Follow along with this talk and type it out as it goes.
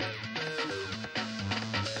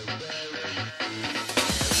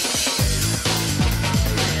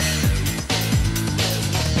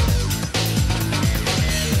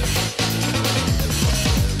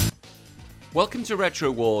Welcome to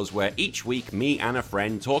Retro Wars, where each week me and a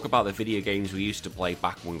friend talk about the video games we used to play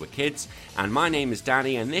back when we were kids. And my name is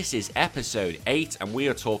Danny, and this is episode 8, and we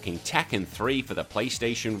are talking Tekken 3 for the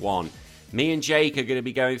PlayStation 1. Me and Jake are going to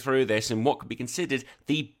be going through this and what could be considered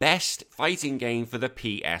the best fighting game for the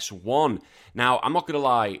PS1. Now, I'm not going to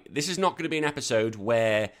lie, this is not going to be an episode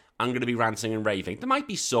where I'm going to be ranting and raving. There might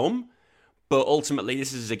be some, but ultimately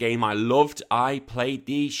this is a game I loved. I played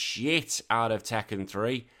the shit out of Tekken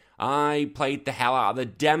 3. I played the hell out of the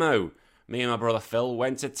demo. Me and my brother Phil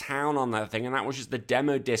went to town on that thing, and that was just the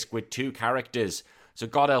demo disc with 2 characters. So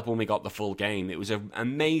God help when we got the full game. It was an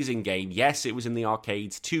amazing game. Yes, it was in the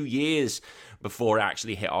arcades 2 years before it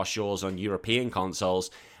actually hit our shores on European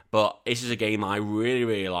consoles. But this is a game I really,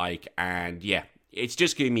 really like. And yeah, it's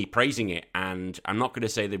just giving me praising it. And I'm not going to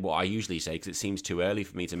say that what I usually say because it seems too early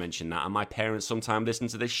for me to mention that. And my parents sometimes listen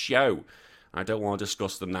to this show. I don't want to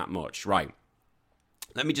discuss them that much. Right.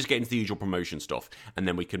 Let me just get into the usual promotion stuff, and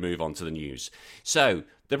then we can move on to the news. So,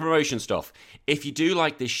 the promotion stuff. If you do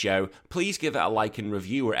like this show, please give it a like and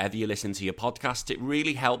review wherever you listen to your podcast. It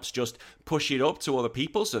really helps just push it up to other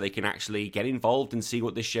people so they can actually get involved and see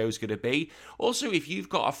what this show's going to be. Also, if you've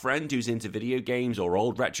got a friend who's into video games or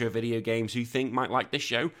old retro video games who think might like this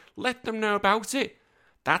show, let them know about it.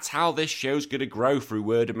 That's how this show's going to grow, through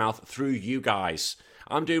word of mouth, through you guys.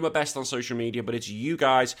 I'm doing my best on social media, but it's you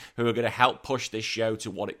guys who are going to help push this show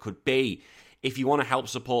to what it could be. If you want to help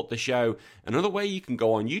support the show, another way, you can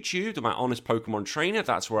go on YouTube to my Honest Pokemon Trainer.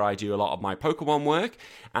 That's where I do a lot of my Pokemon work,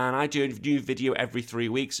 and I do a new video every 3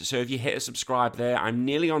 weeks. So if you hit a subscribe there, I'm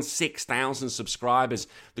nearly on 6,000 subscribers.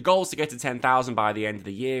 The goal is to get to 10,000 by the end of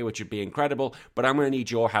the year, which would be incredible, but I'm going to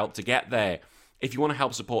need your help to get there. If you want to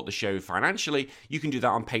help support the show financially, you can do that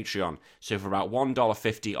on Patreon. So for about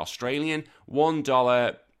 $1.50 Australian,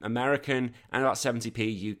 $1 American, and about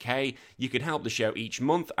 70p UK, you can help the show each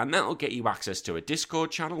month, and that'll get you access to a Discord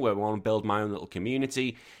channel where I want to build my own little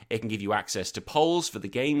community. It can give you access to polls for the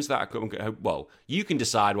games that you can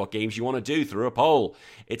decide what games you want to do through a poll.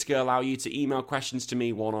 It's going to allow you to email questions to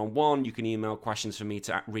me one-on-one. You can email questions for me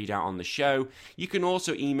to read out on the show. You can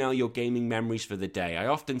also email your gaming memories for the day. I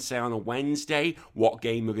often say on a Wednesday what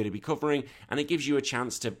game we're going to be covering, and it gives you a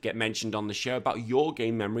chance to get mentioned on the show about your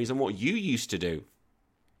game memories and what you used to do.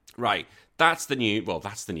 Right, that's the news. Well,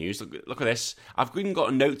 that's the news. Look at this. I've even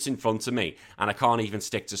got notes in front of me, and I can't even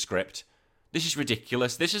stick to script. This is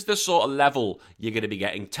ridiculous. This is the sort of level you're going to be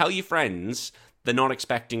getting. Tell your friends they're not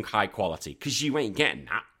expecting high quality, because you ain't getting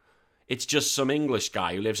that. It's just some English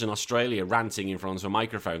guy who lives in Australia ranting in front of a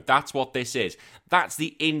microphone. That's what this is. That's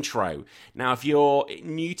the intro. Now, if you're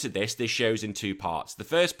new to this show's in 2 parts. The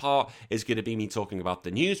first part is going to be me talking about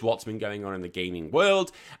the news, what's been going on in the gaming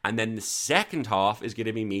world, and then the second half is going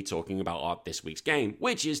to be me talking about this week's game,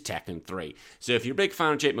 which is Tekken 3. So if you're a big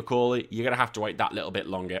fan of Jake McCauley, you're going to have to wait that little bit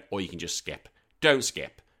longer, or you can just skip. Don't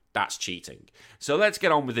skip. That's cheating. So let's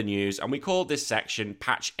get on with the news, and we call this section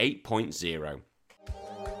Patch 8.0.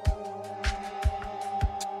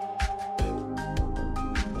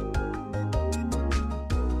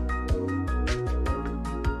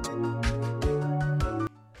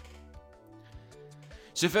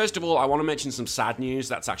 So first of all, I want to mention some sad news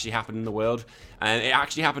that's actually happened in the world. And it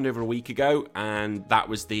actually happened over a week ago, and that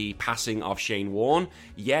was the passing of Shane Warne.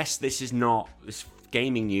 Yes, this is not this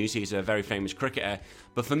gaming news. He's a very famous cricketer.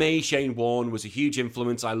 But for me, Shane Warne was a huge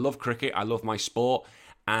influence. I love cricket. I love my sport.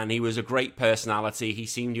 And he was a great personality. He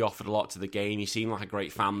seemed he offered a lot to the game. He seemed like a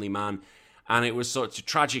great family man. And it was such a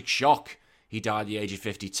tragic shock. He died at the age of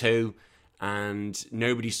 52. And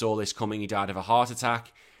nobody saw this coming. He died of a heart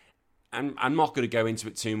attack. And I'm not going to go into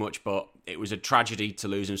it too much, but it was a tragedy to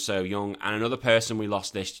lose him so young. And another person we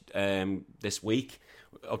lost this week,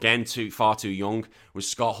 again, far too young, was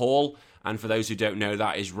Scott Hall. And for those who don't know,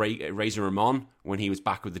 that is Razor Ramon when he was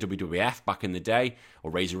back with the WWF back in the day,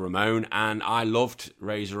 or Razor Ramon. And I loved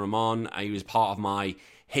Razor Ramon. He was part of my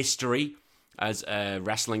history as a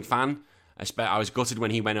wrestling fan. I was gutted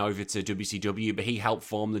when he went over to WCW, but he helped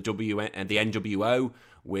form the NWO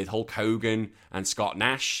with Hulk Hogan and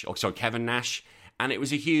Kevin Nash, and it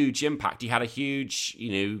was a huge impact. He had a huge,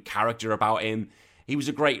 character about him. He was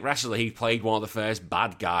a great wrestler. He played one of the first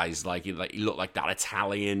bad guys. He looked like that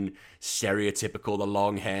Italian stereotypical, the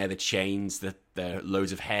long hair, the chains, the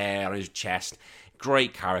loads of hair on his chest.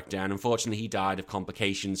 Great character, and unfortunately he died of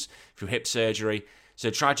complications through hip surgery. So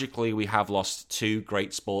tragically, we have lost 2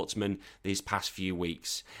 great sportsmen these past few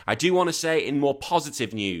weeks. I do want to say, in more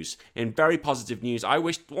positive news, I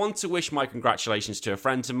want to wish my congratulations to a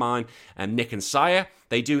friend of mine, Nick and Sire.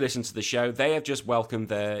 They do listen to the show. They have just welcomed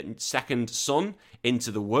their second son into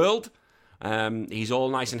the world. He's all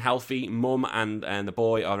nice and healthy. Mum and the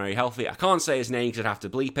boy are very healthy. I can't say his name because I'd have to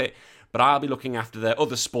bleep it, but I'll be looking after their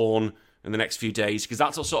other spawn in the next few days, because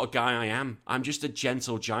that's the sort of guy I am. I'm just a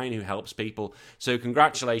gentle giant who helps people. So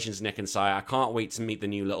congratulations, Nick and Saya. I can't wait to meet the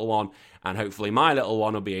new little one, and hopefully my little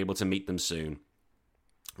one will be able to meet them soon.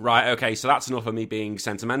 Right, okay, so that's enough of me being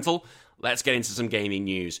sentimental. Let's get into some gaming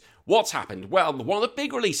news. What's happened? Well, one of the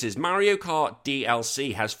big releases, Mario Kart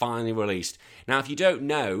DLC, has finally released. Now, if you don't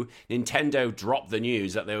know, Nintendo dropped the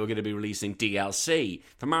news that they were going to be releasing DLC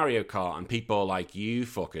for Mario Kart, and people are like, you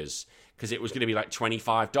fuckers, because it was going to be like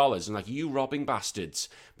 $25, and like, you robbing bastards.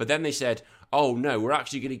 But then they said, oh no, we're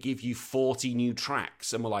actually going to give you 40 new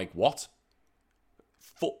tracks. And we're like, what?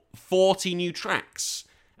 40 new tracks?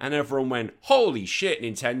 And everyone went, holy shit,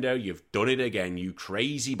 Nintendo, you've done it again, you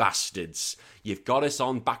crazy bastards. You've got us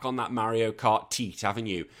back on that Mario Kart teat, haven't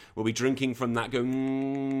you? We'll be drinking from that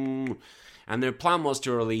going, And their plan was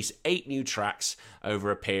to release 8 new tracks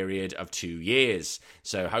over a period of 2 years.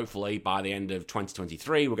 So hopefully by the end of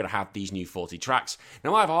 2023, we're going to have these new 40 tracks.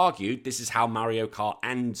 Now, I've argued this is how Mario Kart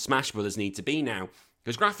and Smash Bros. Need to be now.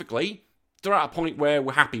 Because graphically, they're at a point where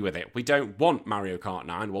we're happy with it. We don't want Mario Kart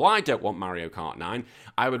 9. Well, I don't want Mario Kart 9.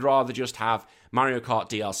 I would rather just have Mario Kart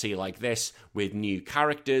DLC like this with new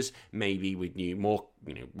characters, maybe with more,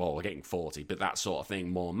 well, we're getting 40, but that sort of thing.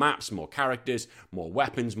 More maps, more characters, more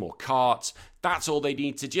weapons, more karts. That's all they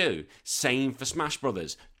need to do. Same for Smash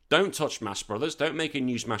Brothers. Don't touch Smash Brothers. Don't make a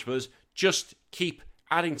new Smash Brothers. Just keep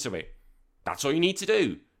adding to it. That's all you need to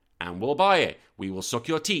do. And we'll buy it. We will suck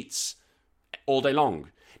your teats all day long.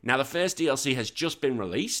 Now, the first DLC has just been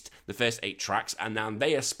released, the first 8 tracks, and now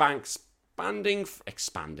they are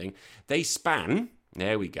expanding. They span,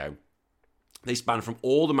 there we go. They span from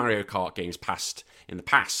all the Mario Kart games in the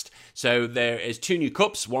past. So there is 2 new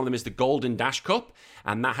cups. One of them is the Golden Dash Cup,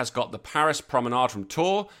 and that has got the Paris Promenade from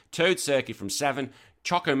Tour, Toad Circuit from 7,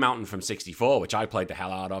 Choco Mountain from 64, which I played the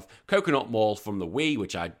hell out of, Coconut Mall from the Wii,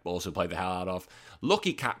 which I also played the hell out of,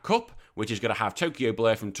 Lucky Cat Cup, which is going to have Tokyo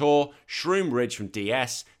Blur from Tour, Shroom Ridge from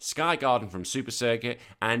DS, Sky Garden from Super Circuit,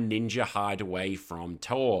 and Ninja Hideaway from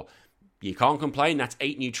Tour. You can't complain, that's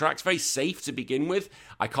 8 new tracks, very safe to begin with.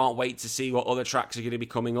 I can't wait to see what other tracks are going to be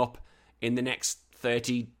coming up in the next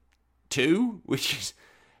 32, which is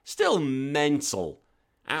still mental.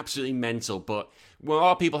 Absolutely mental, but a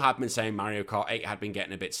lot of people have been saying Mario Kart 8 had been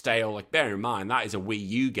getting a bit stale. Like, bear in mind, that is a Wii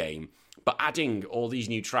U game. But adding all these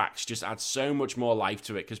new tracks just adds so much more life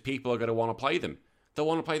to it because people are going to want to play them. They'll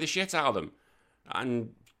want to play the shit out of them.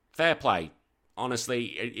 And fair play. Honestly,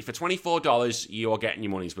 if for $24, you are getting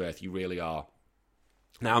your money's worth. You really are.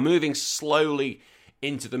 Now, moving slowly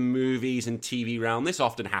into the movies and TV realm. This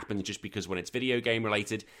often happens just because when it's video game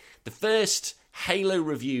related. The first Halo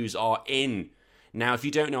reviews are in. Now, if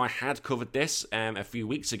you don't know, I had covered this a few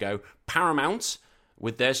weeks ago. Paramount,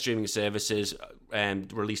 with their streaming services,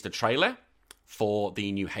 released a trailer for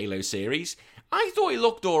the new Halo series. I thought it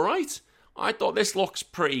looked alright. I thought this looks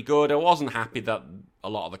pretty good. I wasn't happy that a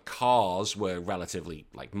lot of the cars were relatively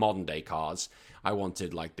like modern day cars. I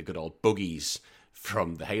wanted like the good old buggies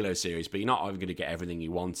from the Halo series, but you're not even going to get everything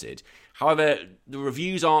you wanted. However, the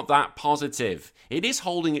reviews aren't that positive. It is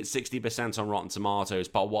holding at 60% on Rotten Tomatoes,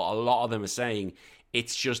 but what a lot of them are saying,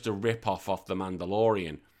 it's just a rip-off of The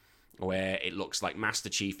Mandalorian, where it looks like Master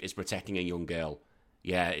Chief is protecting a young girl.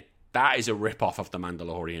 Yeah, that is a rip-off of The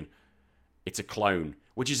Mandalorian. It's a clone,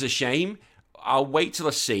 which is a shame. I'll wait till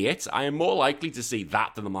I see it. I am more likely to see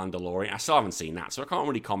that than The Mandalorian. I still haven't seen that, so I can't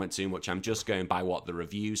really comment too much. I'm just going by what the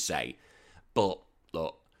reviews say. But,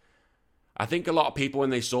 look, I think a lot of people, when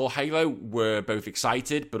they saw Halo, were both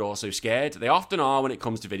excited but also scared. They often are when it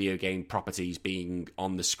comes to video game properties being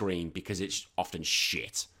on the screen, because it's often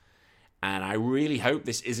shit. And I really hope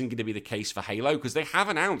this isn't going to be the case for Halo, because they have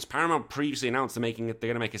announced, Paramount previously announced they're going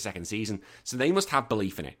to make a second season, so they must have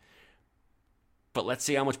belief in it. But let's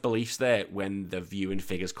see how much belief's there when the viewing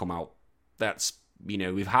figures come out. That's,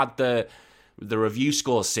 we've had the review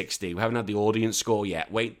score 60. We haven't had the audience score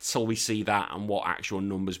yet. Wait till we see that and what actual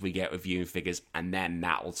numbers we get with viewing figures, and then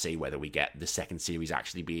that will see whether we get the second series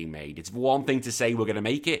actually being made. It's one thing to say we're going to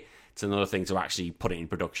make it. It's another thing to actually put it in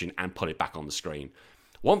production and put it back on the screen.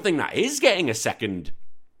 One thing that is getting a second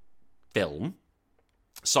film,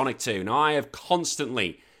 Sonic 2. Now, I have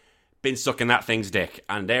constantly been sucking that thing's dick,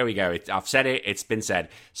 and there we go. I've said it. It's been said.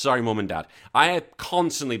 Sorry, Mum and Dad. I have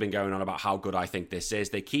constantly been going on about how good I think this is.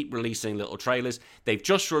 They keep releasing little trailers. They've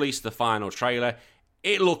just released the final trailer.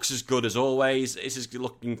 It looks as good as always. This is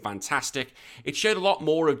looking fantastic. It showed a lot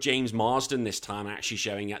more of James Marsden this time, actually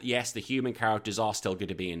showing that, yes, the human characters are still going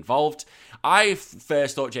to be involved. I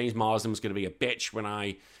first thought James Marsden was going to be a bitch when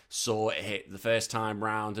I saw it hit the first time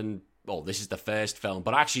round, and oh, this is the first film,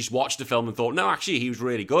 but I actually watched the film and thought, no, actually, he was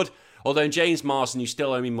really good. Although James Marsden, you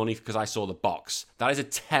still owe me money because I saw the box. That is a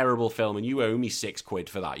terrible film, and you owe me £6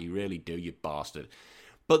 for that. You really do, you bastard.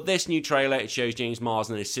 But this new trailer, it shows James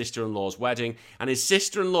Marsden and his sister-in-law's wedding, and his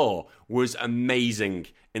sister-in-law was amazing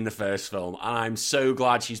in the first film, and I'm so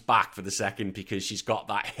glad she's back for the second because she's got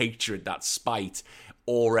that hatred, that spite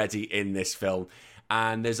already in this film.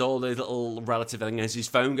 And there's all those little relative things as his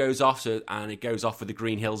phone goes off, and it goes off with the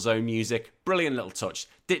Green Hill Zone music. Brilliant little touch.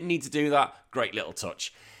 Didn't need to do that. Great little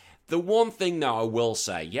touch. The one thing, though, I will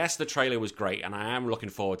say, yes, the trailer was great, and I am looking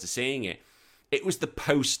forward to seeing it. It was the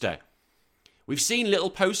poster. We've seen little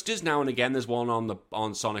posters now and again. There's one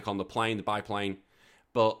on Sonic on the plane, the biplane.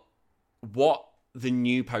 But what the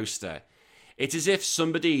new poster? It's as if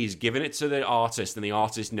somebody's given it to the artist, and the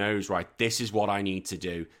artist knows, right, this is what I need to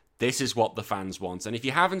do. This is what the fans want. And if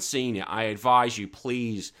you haven't seen it, I advise you,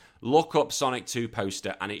 please look up Sonic 2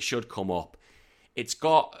 poster, and it should come up. It's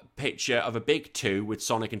got a picture of a big 2 with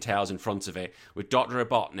Sonic and Tails in front of it, with Dr.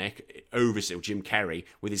 Robotnik, Jim Carrey,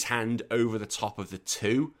 with his hand over the top of the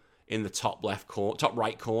 2 in the top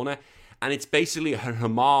right corner. And it's basically a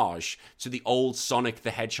homage to the old Sonic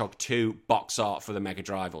the Hedgehog 2 box art for the Mega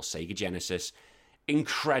Drive or Sega Genesis.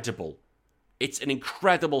 Incredible. It's an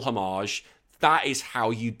incredible homage. That is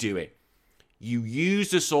how you do it. You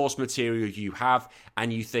use the source material you have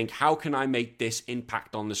and you think, how can I make this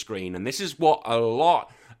impact on the screen? And this is what a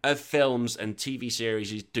lot of films and TV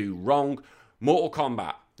series do wrong. Mortal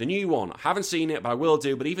Kombat, the new one. I haven't seen it, but I will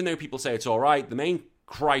do. But even though people say it's all right, the main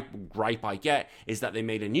gripe I get is that they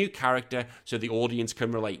made a new character so the audience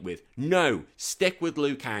can relate with. No, stick with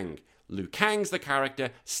Liu Kang. Liu Kang's the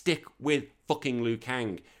character. Stick with fucking Liu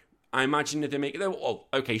Kang. I imagine that they make... Oh,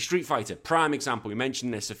 okay, Street Fighter, prime example. We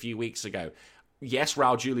mentioned this a few weeks ago. Yes,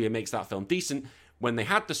 Raul Julia makes that film decent. When they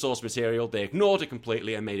had the source material, they ignored it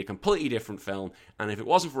completely and made a completely different film. And if it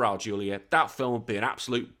wasn't for Raul Julia, that film would be an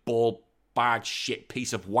absolute ball bag shit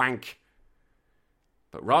piece of wank.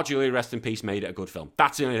 But Raul Julia, rest in peace, made it a good film.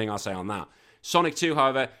 That's the only thing I'll say on that. Sonic 2,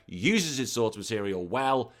 however, uses its source material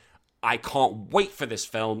well. I can't wait for this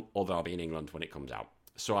film, although I'll be in England when it comes out.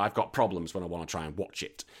 So I've got problems when I want to try and watch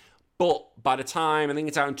it. But by the time, I think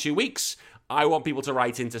it's out in 2 weeks, I want people to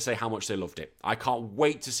write in to say how much they loved it. I can't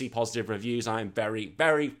wait to see positive reviews. I'm very,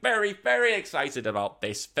 very, very, very excited about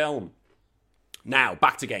this film. Now,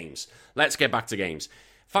 back to games. Let's get back to games.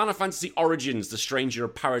 Final Fantasy Origins, The Stranger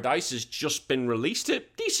of Paradise, has just been released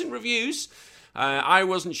at decent reviews. I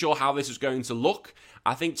wasn't sure how this was going to look.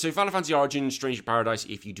 I think, so Final Fantasy Origins, Stranger of Paradise,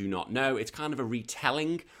 if you do not know, it's kind of a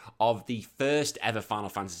retelling of the first ever Final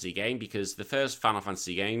Fantasy game, because the first Final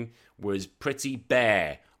Fantasy game was pretty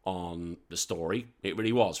bare on the story. It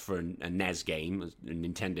really was for a NES game, a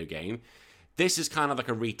Nintendo game. This is kind of like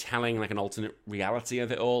a retelling, like an alternate reality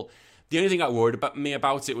of it all. The only thing that worried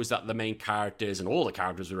about it was that the main characters and all the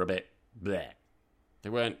characters were a bit bleh. They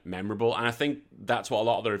weren't memorable, and I think that's what a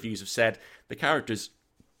lot of the reviews have said. The characters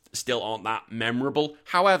still aren't that memorable.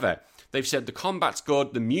 However, they've said the combat's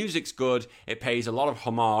good, the music's good, it pays a lot of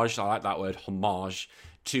homage, I like that word, homage,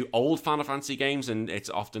 to old Final Fantasy games, and it's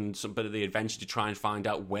often some bit of the adventure to try and find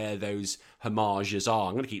out where those homages are.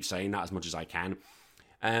 I'm going to keep saying that as much as I can.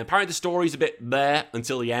 Apparently the story's a bit there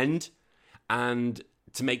until the end, and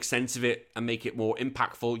to make sense of it and make it more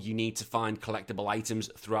impactful, you need to find collectible items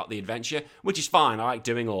throughout the adventure, which is fine, I like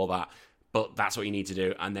doing all that. But that's what you need to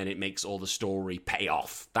do, and then it makes all the story pay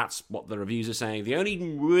off. That's what the reviews are saying. The only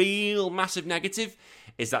real massive negative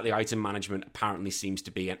is that the item management apparently seems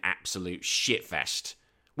to be an absolute shitfest,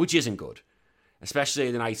 which isn't good. Especially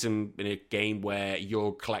in a game where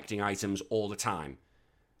you're collecting items all the time.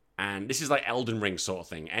 And this is like Elden Ring sort of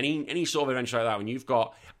thing. Any sort of adventure like that, when you've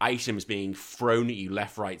got items being thrown at you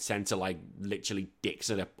left, right, centre, like literally dicks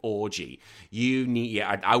at an orgy, you need...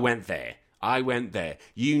 Yeah, I went there.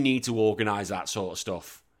 You need to organise that sort of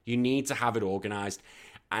stuff. You need to have it organised.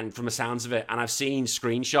 And from the sounds of it, and I've seen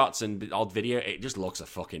screenshots and odd video, it just looks a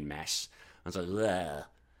fucking mess. And it's like,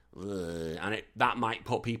 ugh. And that might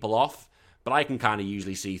put people off, but I can kind of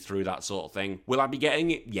usually see through that sort of thing. Will I be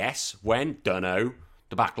getting it? Yes. When? Dunno.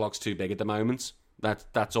 The backlog's too big at the moment.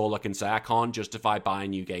 That's all I can say. I can't justify buying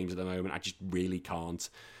new games at the moment. I just really can't.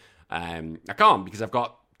 I can't, because I've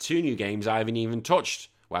got 2 new games I haven't even touched.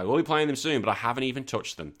 Well, I will be playing them soon, but I haven't even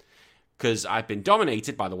touched them. Because I've been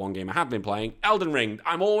dominated by the one game I have been playing, Elden Ring.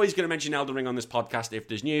 I'm always going to mention Elden Ring on this podcast if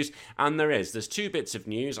there's news, and there is. There's 2 bits of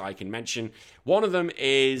news I can mention. One of them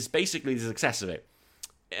is basically the success of it.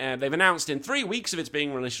 They've announced in 3 weeks of its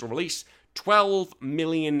being release, 12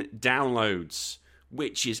 million downloads,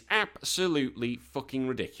 which is absolutely fucking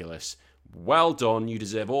ridiculous. Well done, you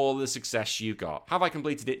deserve all the success you got. Have I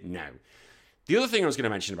completed it? No. The other thing I was going to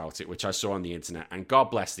mention about it, which I saw on the internet, and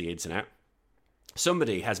God bless the internet,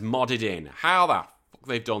 somebody has modded in, how the fuck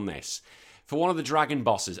they've done this, for one of the dragon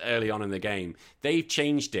bosses early on in the game, they've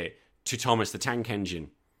changed it to Thomas the Tank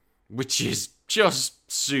Engine, which is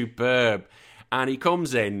just superb. And he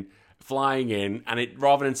comes in, flying in, and it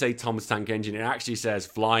rather than say Thomas Tank Engine, it actually says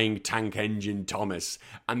Flying Tank Engine Thomas,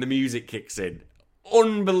 and the music kicks in.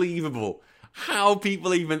 Unbelievable. How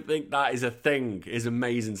people even think that is a thing is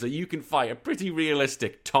amazing. So you can fight a pretty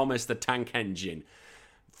realistic Thomas the Tank Engine,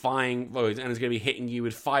 and it's going to be hitting you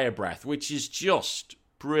with fire breath, which is just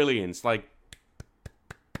brilliant. Like,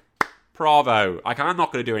 bravo. I'm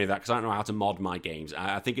not going to do any of that because I don't know how to mod my games.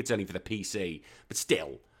 I think it's only for the PC, but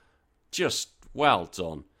still, just well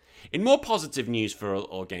done. In more positive news for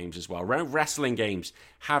all games as well, wrestling games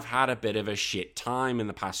have had a bit of a shit time in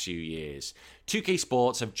the past few years. 2K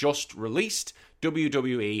Sports have just released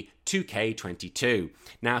WWE 2K22.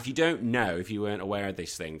 Now, if you don't know, if you weren't aware of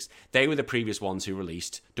these things, they were the previous ones who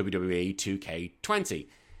released WWE 2K20.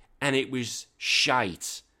 And it was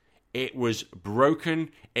shite. It was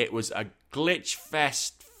broken. It was a glitch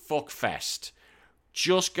fest, fuck fest.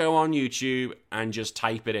 Just go on YouTube and just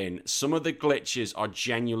type it in. Some of the glitches are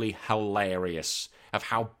genuinely hilarious of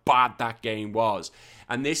how bad that game was.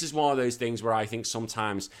 And this is one of those things where I think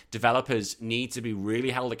sometimes developers need to be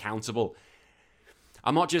really held accountable.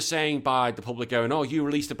 I'm not just saying by the public going, oh, you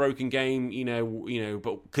released a broken game,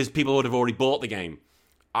 but because people would have already bought the game.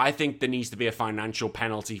 I think there needs to be a financial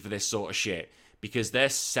penalty for this sort of shit because they're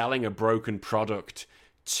selling a broken product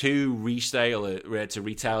to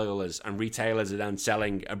retailers, and retailers are then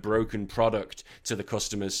selling a broken product to the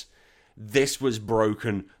customers. This was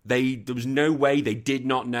broken. There was no way they did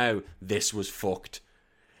not know this was fucked.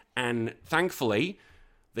 And thankfully,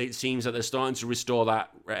 it seems that they're starting to restore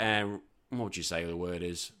that, what would you say the word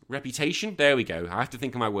is? Reputation? There we go. I have to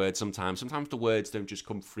think of my words sometimes. Sometimes the words don't just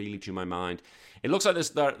come freely to my mind. It looks like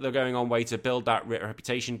they're going on way to build that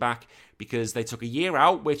reputation back because they took a year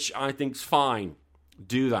out, which I think's fine.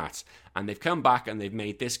 Do that. And they've come back and they've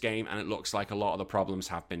made this game, and it looks like a lot of the problems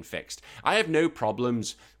have been fixed. I have no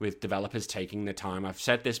problems with developers taking the time. I've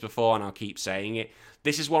said this before and I'll keep saying it.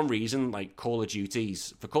 This is one reason, like Call of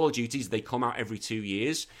Duties. For Call of Duties, they come out every 2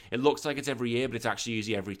 years. It looks like it's every year, but it's actually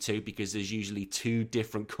usually every two because there's usually two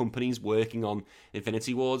different companies working on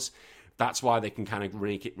Infinity Wars. That's why they can kind of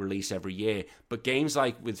make it release every year. But games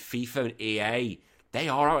like with FIFA and EA, they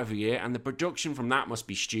are out every year, and the production from that must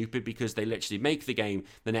be stupid because they literally make the game,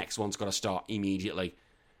 the next one's got to start immediately.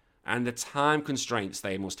 And the time constraints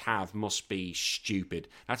they must have must be stupid.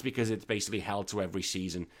 That's because it's basically held to every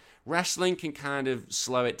season. Wrestling can kind of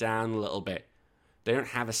slow it down a little bit. They don't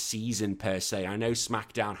have a season per se. I know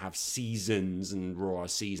SmackDown have seasons and Raw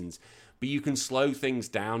seasons, but you can slow things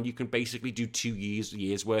down. You can basically do 2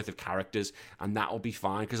 years worth of characters, and that'll be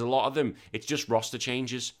fine because a lot of them, it's just roster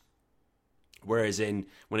changes. Whereas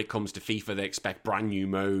when it comes to FIFA, they expect brand new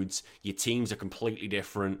modes. Your teams are completely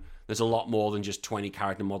different. There's a lot more than just 20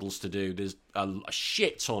 character models to do. There's a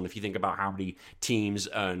shit ton if you think about how many teams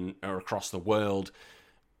are across the world.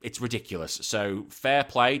 It's ridiculous. So fair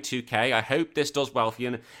play, 2K. I hope this does well for you.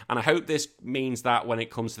 And I hope this means that when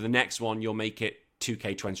it comes to the next one, you'll make it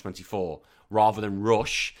 2K 2024. Rather than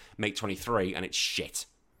rush, make 23, and it's shit.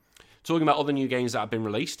 Talking about other new games that have been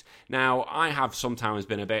released. Now, I have sometimes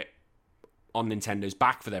been a bit on Nintendo's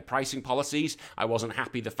back for their pricing policies. I wasn't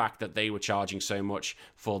happy the fact that they were charging so much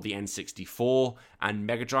for the N64 and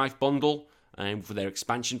Mega Drive bundle for their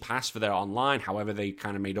expansion pass for their online. However, they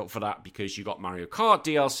kind of made up for that because you got Mario Kart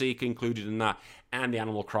DLC included in that and the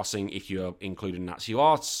Animal Crossing if you're included in that. So you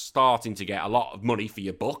are starting to get a lot of money for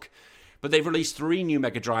your buck. But they've released 3 new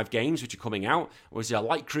Mega Drive games which are coming out, which are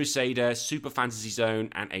Light Crusader, Super Fantasy Zone,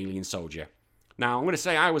 and Alien Soldier. Now, I'm going to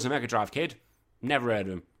say I was a Mega Drive kid. Never heard of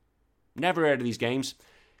them. Never heard of these games.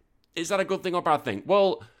 Is that a good thing or a bad thing?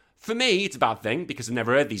 Well, for me, it's a bad thing because I've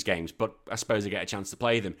never heard these games, but I suppose I get a chance to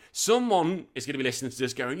play them. Someone is going to be listening to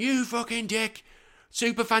this going, you fucking dick!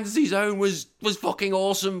 Super Fantasy Zone was fucking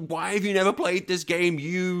awesome. Why have you never played this game?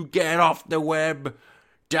 You get off the web.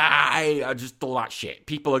 Die! I just all that shit.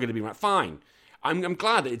 People are going to be like, fine. I'm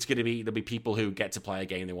glad that there'll be people who get to play a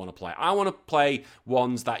game they want to play. I want to play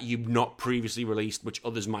ones that you've not previously released, which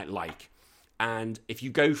others might like. And if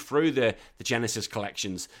you go through the Genesis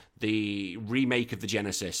collections, the remake of the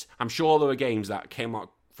Genesis, I'm sure there were games that came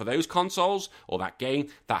out for those consoles or that game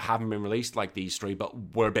that haven't been released like these 3,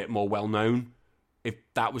 but were a bit more well-known, if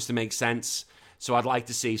that was to make sense. So I'd like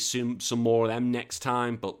to see some more of them next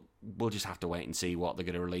time, but we'll just have to wait and see what they're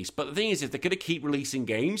going to release. But the thing is, if they're going to keep releasing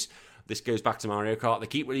games, this goes back to Mario Kart, they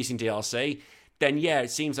keep releasing DLC, then yeah, it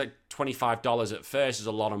seems like $25 at first is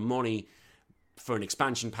a lot of money for an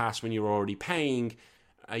expansion pass when you're already paying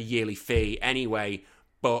a yearly fee anyway.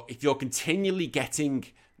 But if you're continually getting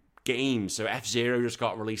games, so F-Zero just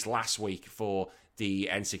got released last week for the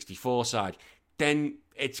N64 side, then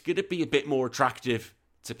it's going to be a bit more attractive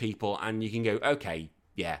to people, and you can go, okay,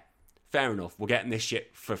 yeah, fair enough, we're getting this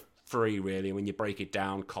shit for free, really. When you break it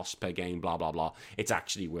down, cost per game, blah, blah, blah, it's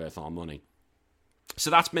actually worth our money. So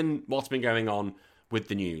that's been what's been going on with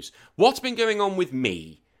the news. What's been going on with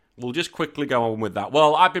me? We'll just quickly go on with that.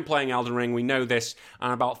 Well, I've been playing Elden Ring, we know this, and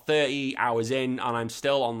I'm about 30 hours in, and I'm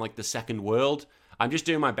still on, like, the second world. I'm just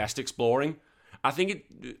doing my best exploring. I think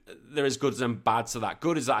there is goods and bads to that.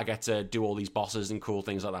 Good is that I get to do all these bosses and cool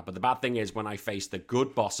things like that, but the bad thing is when I face the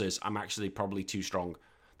good bosses, I'm actually probably too strong.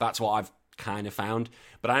 That's what I've kind of found.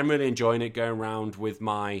 But I'm really enjoying it, going around with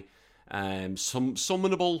my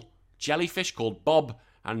summonable jellyfish called Bob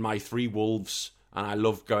and my 3 wolves. And I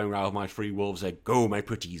love going around with my 3 wolves. Like, go, my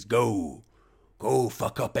pretties, go. Go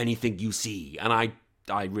fuck up anything you see. And I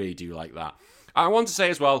really do like that. I want to say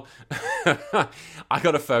as well, I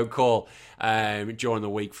got a phone call during the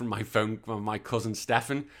week from my cousin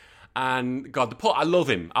Stefan. And God, I love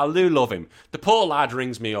him. I do love him. The poor lad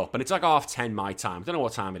rings me up, and it's like 10:30 my time. I don't know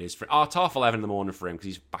what time it is for him. It's 11:30 in the morning for him because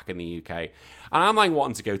he's back in the UK. And I'm like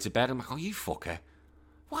wanting to go to bed. I'm like, oh, you fucker.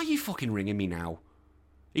 Why are you fucking ringing me now?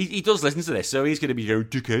 He does listen to this, so he's going to be going,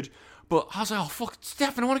 dickhead. But I was like, oh, fuck,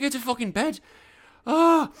 Stefan, I want to go to fucking bed.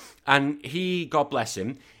 And he, God bless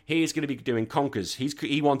him, he is going to be doing Conkers.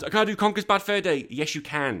 Can I do Conkers Bad Fur Day? Yes, you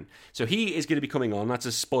can. So he is going to be coming on. That's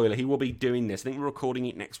a spoiler. He will be doing this. I think we're recording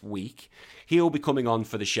it next week. He'll be coming on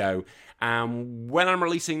for the show. When I'm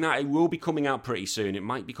releasing that, it will be coming out pretty soon. It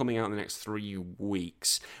might be coming out in the next 3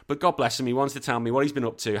 weeks. But God bless him. He wants to tell me what he's been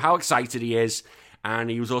up to, how excited he is.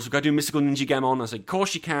 And he was also going to do Mystical Ninja Gemon. I was like, of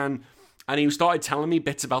course you can. And he started telling me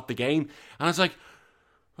bits about the game. And I was like,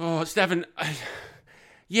 oh, Stefan,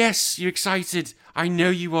 yes, you're excited. I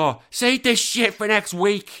know you are. Save this shit for next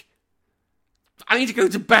week. I need to go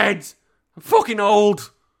to bed. I'm fucking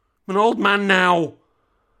old. I'm an old man now.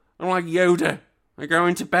 I'm like Yoda. I'm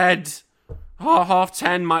going to bed.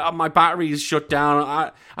 10:30, my battery is shut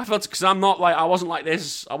down. I felt, because I wasn't like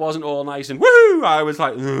this. I wasn't all nice and woo. I was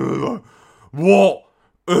like, ugh. What?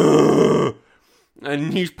 And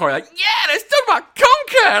he's probably like, yeah, let's talk about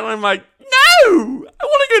Conker. And I'm like, no, I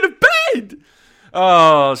want to go to bed.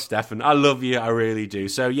 Oh, Stefan, I love you. I really do.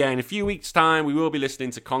 So, yeah, in a few weeks' time, we will be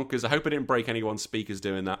listening to Conkers. I hope I didn't break anyone's speakers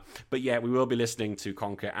doing that. But, yeah, we will be listening to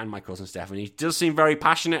Conker and my cousin Stefan. He does seem very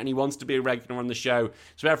passionate, and he wants to be a regular on the show.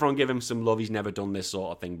 So, everyone give him some love. He's never done this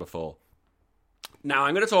sort of thing before. Now,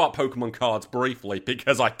 I'm going to talk about Pokemon cards briefly,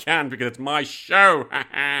 because it's my show.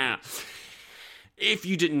 If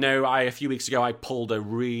you didn't know, a few weeks ago I pulled a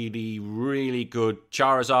really, really good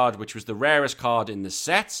Charizard, which was the rarest card in the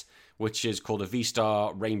set, which is called a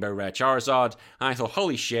V-Star Rainbow Rare Charizard. And I thought,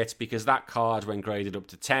 holy shit, because that card, when graded up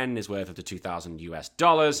to 10, is worth up to $2,000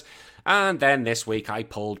 US. And then this week I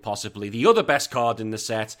pulled possibly the other best card in the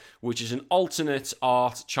set, which is an alternate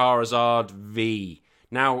art Charizard V.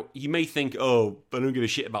 Now, you may think, oh, I don't give a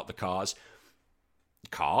shit about the cards.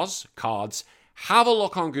 Cards? Have a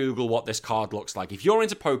look on Google what this card looks like. If you're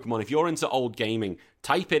into Pokemon, if you're into old gaming,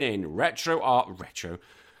 type it in.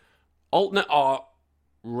 Alternate art,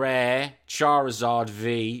 rare, Charizard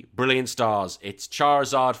V, Brilliant Stars. It's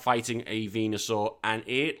Charizard fighting a Venusaur, and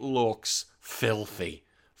it looks filthy.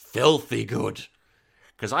 Filthy good.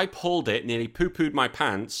 Because I pulled it, nearly poo-pooed my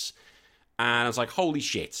pants, and I was like, holy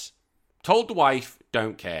shit. Told the wife,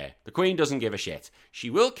 don't care. The Queen doesn't give a shit.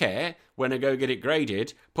 She will care when I go get it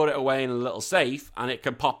graded, put it away in a little safe, and it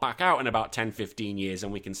can pop back out in about 10-15 years,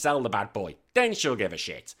 and we can sell the bad boy. Then she'll give a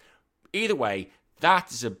shit. Either way,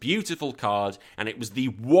 that is a beautiful card, and it was the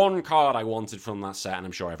one card I wanted from that set, and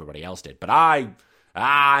I'm sure everybody else did. But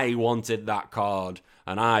I wanted that card,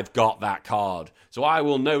 and I've got that card. So I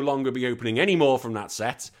will no longer be opening any more from that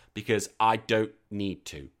set, because I don't need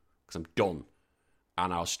to, because I'm done.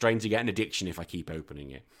 And I'll strain to get an addiction if I keep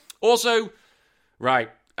opening it. Also, right,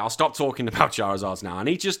 I'll stop talking about Charizards now.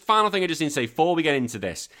 Final thing I just need to say before we get into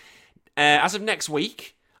this. As of next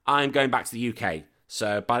week, I'm going back to the UK.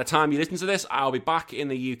 So by the time you listen to this, I'll be back in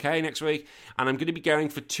the UK next week. And I'm going to be going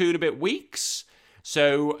for 2 and a bit weeks.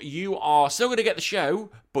 So you are still going to get the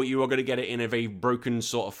show, but you are going to get it in a very broken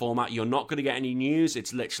sort of format. You're not going to get any news.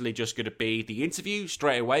 It's literally just going to be the interview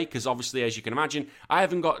straight away, because obviously, as you can imagine, I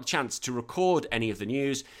haven't got a chance to record any of the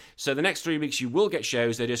news. So the next 3 weeks you will get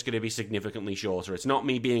shows. They're just going to be significantly shorter. It's not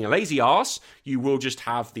me being a lazy arse. You will just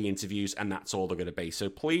have the interviews, and that's all they're going to be. So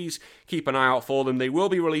please keep an eye out for them. They will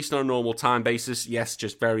be released on a normal time basis. Yes,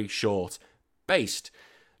 just very short based.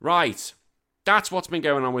 Right. That's what's been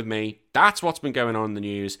going on with me. That's what's been going on in the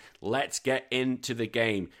news. Let's get into the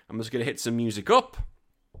game. I'm just going to hit some music up.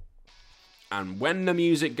 And when the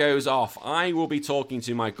music goes off, I will be talking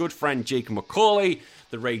to my good friend Jacob McCauley,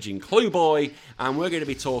 the Raging Clue Boy, and we're going to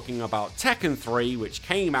be talking about Tekken 3, which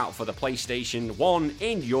came out for the PlayStation 1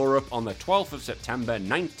 in Europe on the 12th of September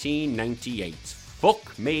 1998.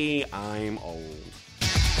 Fuck me, I'm old.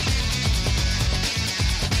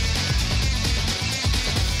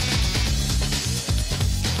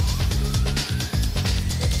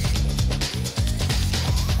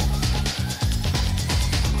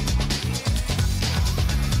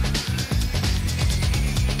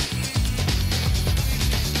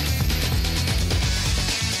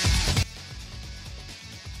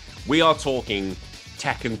 We are talking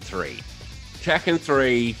Tekken 3. Tekken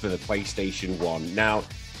 3 for the PlayStation 1. Now,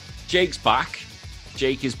 Jake's back.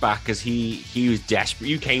 Jake is back because he was desperate.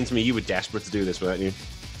 You came to me, you were desperate to do this, weren't you?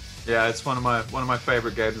 Yeah, it's one of my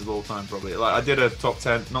favorite games of all time, probably. Like, I did a top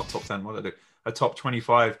 10, not top 10, what did I do? A top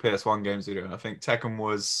 25 PS1 games video. I think Tekken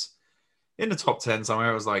was in the top 10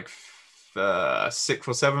 somewhere. It was like 6th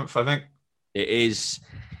or 7th, I think. It's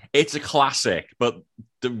a classic, but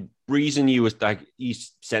the reason you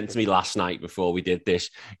sent to me last night before we did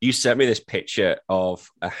this, you sent me this picture of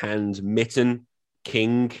a hand mitten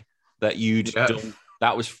king that you'd done.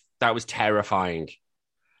 That was terrifying.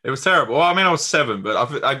 It was terrible. Well, I mean, I was 7, but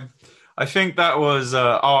I think that was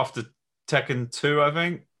after Tekken 2, I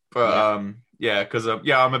think. But because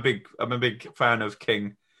I'm a big fan of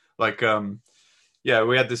King. Like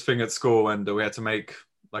we had this thing at school and we had to make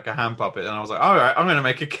like a hand puppet, and I was like, all right, I'm going to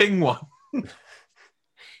make a King one.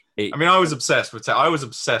 I was obsessed with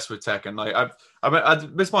Tekken. Like,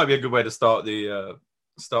 this might be a good way to start the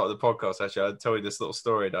podcast. Actually, I'll tell you this little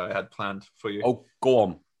story that I had planned for you. Oh, go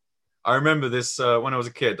on. I remember this when I was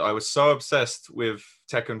a kid. I was so obsessed with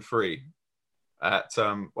Tekken 3. At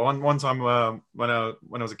one time when I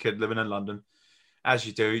was a kid living in London, as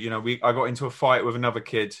you do, I got into a fight with another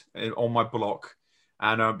kid on my block,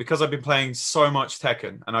 and because I've been playing so much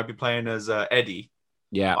Tekken and I've been playing as Eddie.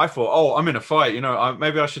 Yeah, I thought, I'm in a fight.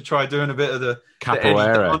 Maybe I should try doing a bit of the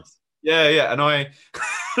capoeira. Yeah, and I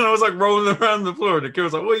was like rolling around the floor, and the kid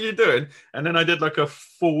was like, "What are you doing?" And then I did like a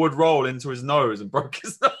forward roll into his nose and broke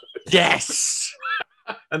his nose. Yes.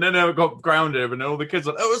 And then I got grounded, and all the kids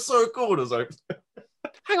were like, "That was so cool." I was like,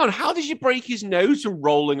 "Hang on, how did you break his nose from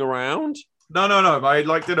rolling around?" No. I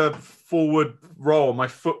did a forward roll. My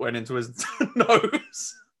foot went into his nose.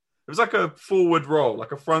 It was like a forward roll,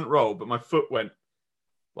 like a front roll, but my foot went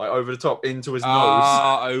like over the top into his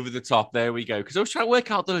nose. Over the top. There we go. Because I was trying to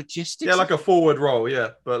work out the logistics. Yeah, like a forward roll. Yeah,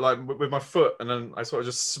 but like with my foot, and then I sort of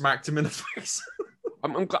just smacked him in the face.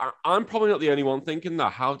 I'm probably not the only one thinking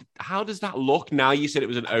that. How does that look? Now you said it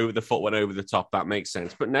was the foot went over the top. That makes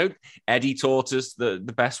sense. But no, Eddie taught us the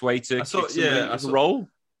best way to roll.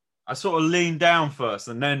 I sort of leaned down first,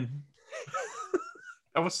 and then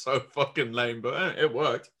that was so fucking lame, but it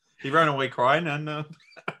worked. He ran away crying, and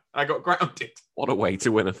I got grounded. What a way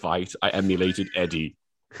to win a fight. I emulated Eddie.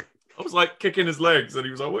 I was like kicking his legs, and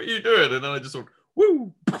he was like, "What are you doing?" And then I just went,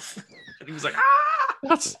 "Woo!" And he was like, "Ah!"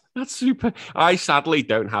 That's super. I sadly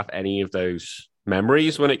don't have any of those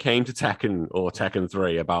memories when it came to Tekken or Tekken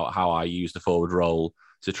 3 about how I used the forward roll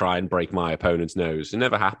to try and break my opponent's nose. It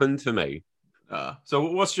never happened for me.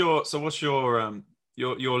 So what's your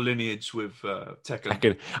lineage with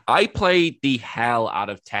Tekken? I played the hell out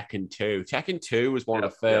of Tekken 2. Tekken 2 was one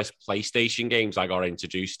of the first PlayStation games I got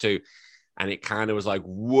introduced to, and it kind of was like,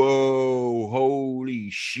 whoa, holy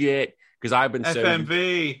shit. Because I've been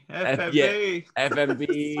FMV.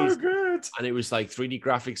 FMV. So good. And it was like 3D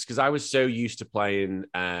graphics, because I was so used to playing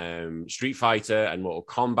Street Fighter and Mortal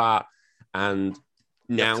Kombat, and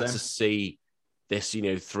now to see this,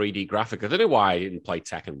 3D graphic. I don't know why I didn't play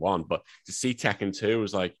Tekken 1, but to see Tekken 2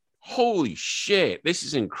 was like, holy shit, this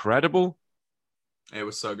is incredible. It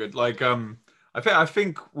was so good. Like, I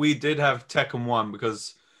think we did have Tekken 1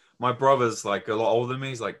 because my brother's like a lot older than me.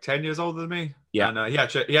 He's like 10 years older than me. Yeah. And he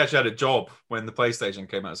actually had a job when the PlayStation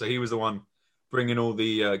came out. So he was the one bringing all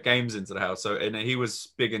the games into the house. So, and he was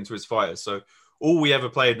big into his fighters. So all we ever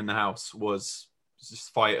played in the house was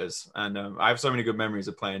just fighters. And I have so many good memories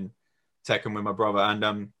of playing Tekken with my brother.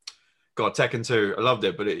 And God, Tekken 2, I loved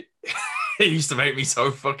it, but it it used to make me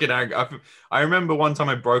so fucking angry. I remember one time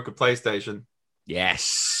I broke a PlayStation.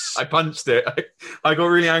 Yes. I punched it. I got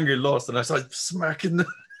really angry, lost, and I started smacking the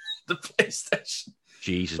PlayStation.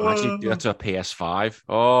 Jesus, imagine you do that to a PS5.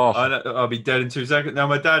 Oh, I'll be dead in 2 seconds. Now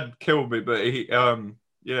my dad killed me, but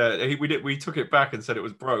we took it back and said it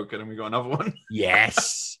was broke, and then we got another one.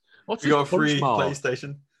 yes. What's We his got a free mark?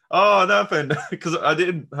 PlayStation. Oh, nothing, because I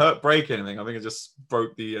didn't break anything. I think I just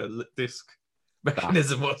broke the disc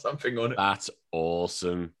mechanism or something on it. That's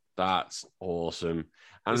awesome. That's awesome.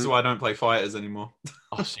 And this is why I don't play fighters anymore.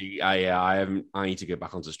 oh, see, I haven't. I need to get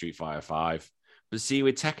back onto Street Fighter 5. But see,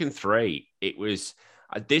 with Tekken 3, it was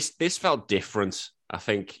this felt different. I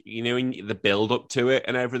think, in the build up to it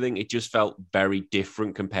and everything, it just felt very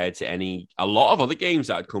different compared to a lot of other games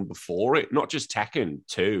that had come before it. Not just Tekken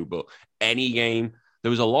 2, but any game. There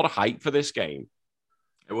was a lot of hype for this game.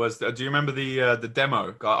 It was. Do you remember the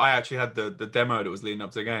demo? I actually had the demo that was leading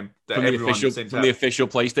up to the game. From the official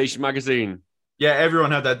PlayStation magazine. Yeah,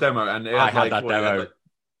 everyone had that demo, and I had that demo.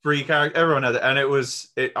 3 characters. Everyone had it, and it was.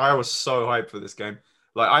 I was so hyped for this game.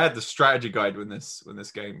 Like, I had the strategy guide when this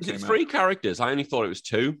game came out. 3 characters? I only thought it was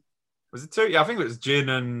 2. Was it 2? Yeah, I think it was Jin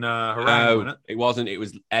and Harang. No, wasn't it? It wasn't. It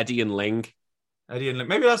was Eddie and Ling.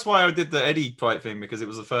 Maybe that's why I did the Eddie fight thing, because it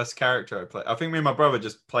was the first character I played. I think me and my brother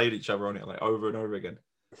just played each other on it like over and over again.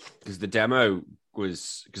 Because the demo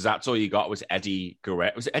was that's all you got was Eddie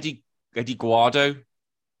Guerrero. Was it Eddie Guardo?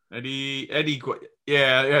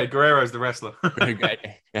 Yeah, Guerrero's the wrestler.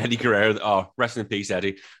 Eddie Guerrero. Oh, rest in peace,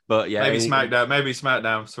 Eddie. But yeah, maybe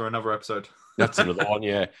SmackDown for another episode. That's another one,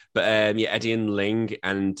 yeah. But Eddie and Ling,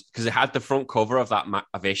 and because it had the front cover of that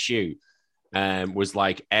of issue. Was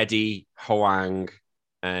like Eddie, Hoang,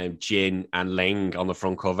 Jin, and Ling on the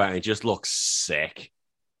front cover, and it just looks sick.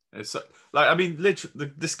 It's like, I mean,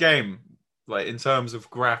 literally, this game, like, in terms of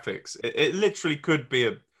graphics, it literally could be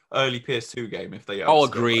an early PS2 game if they. Oh,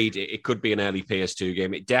 agreed. It could be an early PS2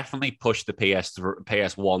 game. It definitely pushed the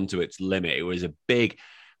PS1 to its limit. It was a big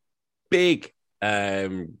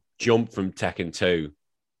jump from Tekken 2.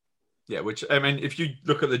 Yeah, which, I mean, if you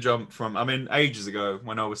look at the jump from, ages ago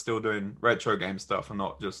when I was still doing retro game stuff and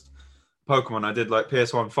not just Pokemon, I did like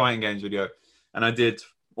PS1 fighting games video, and I did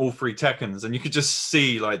all 3 Tekkens, and you could just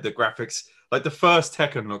see like the graphics. Like, the first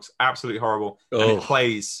Tekken looks absolutely horrible, and it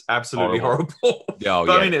plays absolutely horrible. Yeah.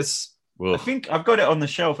 I mean, I think I've got it on the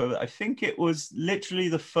shelf. I think it was literally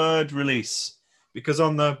the 3rd release, because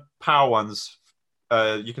on the PAL ones,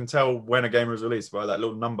 you can tell when a game was released by that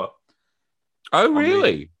little number. Oh,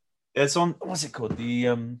 really? It's on, what's it called?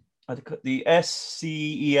 The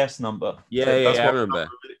SCES number. Yeah, I remember.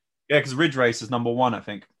 Yeah, because Ridge Race is number 1, I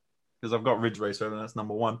think. Because I've got Ridge Racer, and that's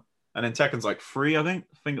number 1. And then Tekken's like 3, I think.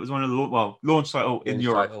 I think it was one of the launch title in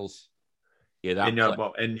Europe. Titles. Yeah, that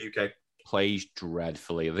in UK plays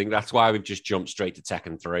dreadfully. I think that's why we've just jumped straight to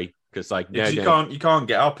Tekken 3, because you can't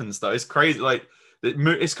get up and stuff. It's crazy. Like,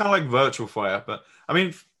 it's kind of like Virtual Fire, but I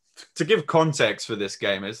mean, to give context for this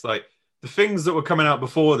game, it's like, the things that were coming out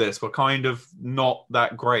before this were kind of not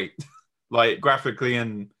that great, like graphically,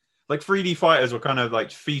 and like 3D fighters were kind of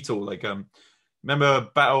like fetal. Like,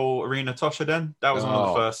 remember Battle Arena Toshinden? That was one of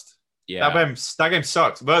the first. Yeah, that game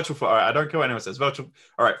sucks. Virtual Fighter. I don't care what anyone says. Virtual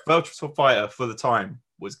Fighter for the time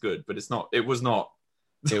was good, but it was not. It was not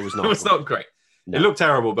great. No. It looked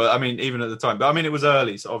terrible, but I mean, even at the time. But I mean, it was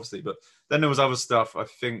early, so obviously. But then there was other stuff. I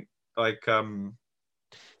think like there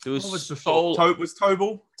was was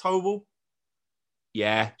Tobal.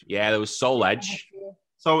 Yeah, there was Soul Edge.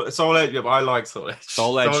 Soul Edge, yeah, but I like Soul Edge.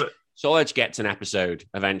 Soul Edge gets an episode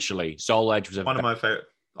eventually. Soul Edge was one of my favorite.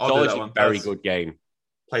 Soul Edge was a very good game.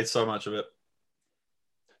 Played so much of it.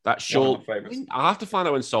 That short. I have to find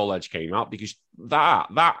out when Soul Edge came out, because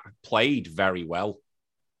that played very well.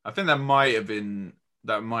 I think that might have been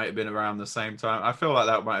around the same time. I feel like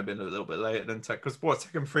that might have been a little bit later than Tekken, because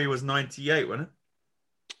Tekken 3 was 98, wasn't it?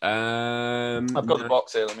 I've got the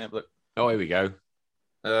box here. Let me have a look. Oh, here we go.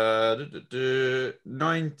 98,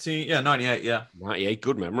 yeah. 98,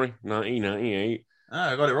 good memory. 1998.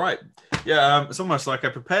 I got it right. Yeah, it's almost like I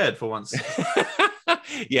prepared for once.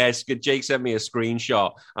 Yes, Jake sent me a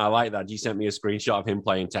screenshot. I like that. You sent me a screenshot of him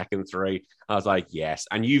playing Tekken 3. I was like, yes.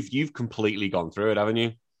 And you've completely gone through it, haven't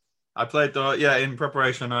you? I played in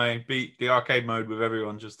preparation. I beat the arcade mode with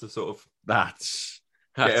everyone just to sort of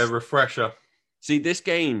get a refresher. See, this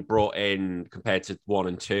game brought in, compared to 1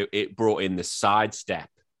 and 2, it brought in the sidestep.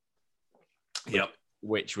 Yep.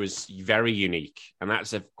 Which was very unique. And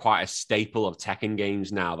that's quite a staple of Tekken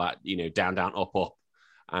games now, that, down, down, up, up.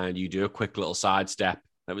 And you do a quick little sidestep.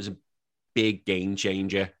 That was a big game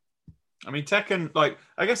changer. I mean, Tekken, like,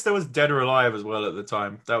 I guess there was Dead or Alive as well at the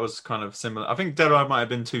time. That was kind of similar. I think Dead or Alive might have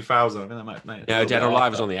been 2000. I think that might have made it a Yeah, little Dead bit or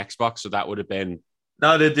Alive was after. on the Xbox, so that would have been.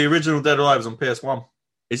 No, the original Dead or Alive was on PS1.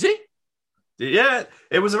 Is it? Yeah,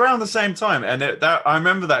 it was around the same time, and that I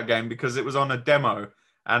remember that game because it was on a demo,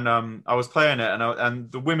 and I was playing it,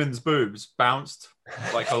 and the women's boobs bounced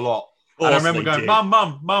like a lot, Of and I course remember they going,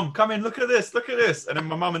 did. Mum, come in, look at this, and then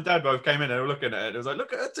my mum and dad both came in and were looking at it. It was like,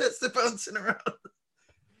 look at her tits, they're bouncing around.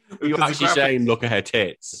 You're Because the actually saying, graphics, look at her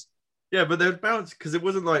tits. yeah, but they'd bounce because it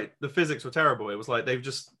wasn't like the physics were terrible. It was like they've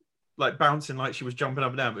just like bouncing like she was jumping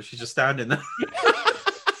up and down, but she's just standing there.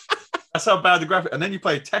 That's how bad the graphic. And then you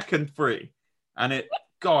play Tekken 3, and it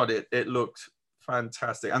looked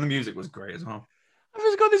fantastic, and the music was great as well. I've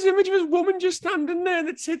just got this image of this woman just standing there and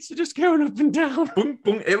the tits are just going up and down. Boom,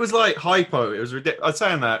 boom. It was like hypo. It was ridiculous. I was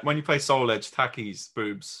saying that when you play Soul Edge, Taki's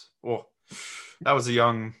boobs. Oh, that was a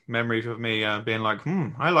young memory for me, being like,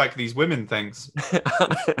 I like these women things.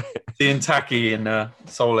 Seeing Taki in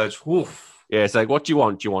Soul Edge. Oof. Yeah, it's like, what do you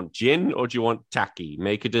want? Do you want gin or do you want tacky?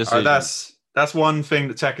 Make a decision. That's one thing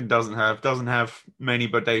that Tekken doesn't have. Doesn't have many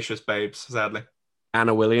bodacious babes, sadly.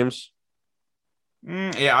 Anna Williams.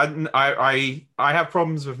 Yeah, I have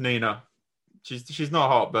problems with Nina. She's not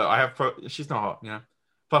hot, but she's not hot. Yeah.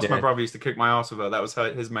 Plus, my brother used to kick my ass with her. That was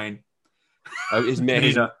his main. Oh, his main.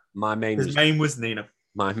 Nina. My main. His main was Nina.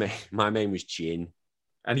 My main was Gin.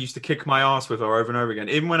 And he used to kick my ass with her over and over again.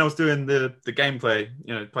 Even when I was doing the gameplay,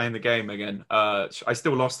 playing the game again, I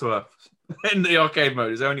still lost to her in the arcade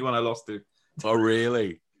mode. It's the only one I lost to. Oh,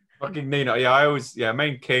 really? Fucking Nina. Yeah,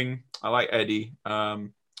 main King. I like Eddie.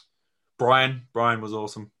 Brian was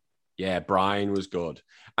awesome. Yeah, Brian was good.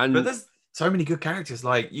 But there's so many good characters.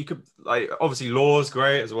 Like you could obviously Law's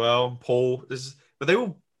great as well. Paul. But they're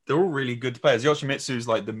all really good players. Yoshimitsu's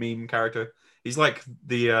like the meme character. He's like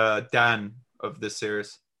the Dan of this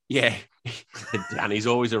series. Yeah, Danny's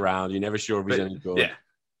always around. You're never sure if he's any good. Yeah,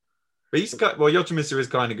 but Yoshimitsu is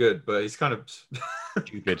kind of good, but he's kind of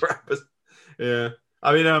stupid. Yeah,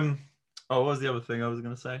 I mean, what was the other thing I was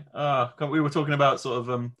going to say? We were talking about sort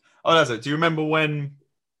of that's it. Do you remember when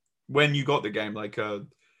you got the game? Like,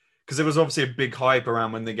 because it was obviously a big hype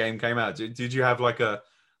around when the game came out. Did you have like a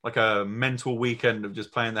mental weekend of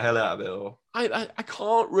just playing the hell out of it? Or I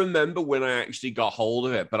can't remember when I actually got hold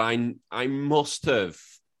of it, but I must have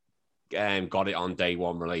got it on day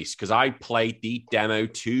one release because I played the demo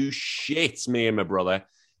to shit. Me and my brother,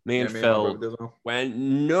 Phil went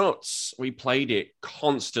nuts. We played it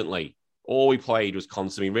constantly. All we played was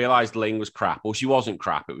constantly. We realized Ling was crap. Well, she wasn't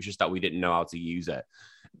crap. It was just that we didn't know how to use it.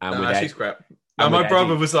 And she's crap. And my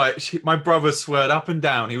brother was like, my brother sweared up and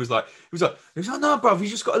down. He was like, no, brother, you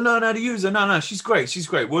just got to learn how to use her. No, she's great.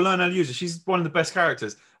 We'll learn how to use her. She's one of the best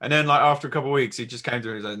characters. And then, like, after a couple of weeks, he just came to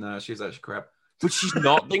me and was like, no, she's actually crap. But she's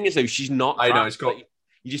not. Thing is, though, she's not. I know. It's got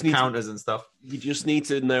you just need counters and stuff. You just need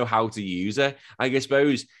to know how to use her. I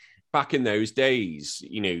suppose back in those days,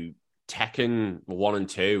 Tekken 1 and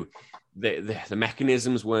 2, the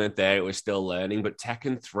mechanisms weren't there. It was still learning. But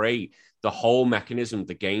Tekken 3, the whole mechanism,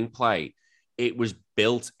 the gameplay, it was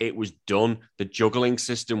built, it was done. The juggling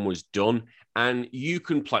system was done. And you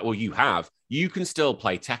can play, you can still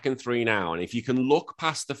play Tekken 3 now. And if you can look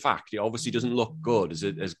past the fact it obviously doesn't look good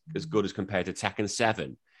as good as compared to Tekken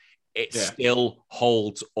 7, it still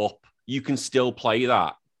holds up. You can still play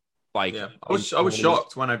that. Like, yeah, I was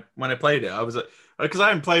shocked when I played it. I was like, because I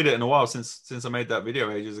hadn't played it in a while since I made that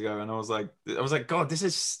video ages ago, and I was like, God, this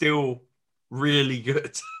is still really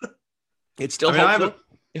good. It still holds up.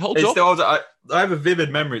 It holds up. I have a vivid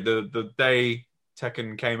memory. The day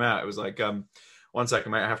Tekken came out, it was like, 1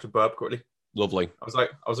 second, mate, I have to burp quickly. Lovely. I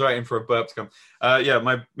was waiting for a burp to come.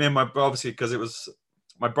 Me and my obviously because it was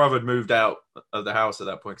my brother had moved out of the house at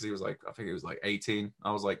that point because he was like, I think he was like 18.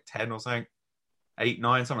 I was like 10 or something, 8,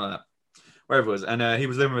 9, something like that. Wherever it was, and he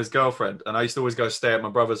was living with his girlfriend, and I used to always go stay at my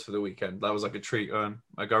brother's for the weekend. That was like a treat.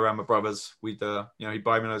 I go around my brother's. We'd, he'd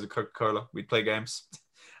buy me loads of Coca-Cola. We'd play games,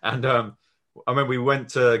 and I remember we went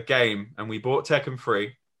to a game and we bought Tekken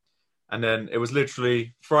 3, and then it was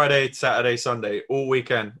literally Friday, Saturday, Sunday, all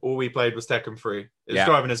weekend. All we played was Tekken 3. It was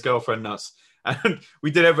driving his girlfriend nuts, and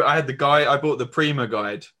we did I had the guide. I bought the Prima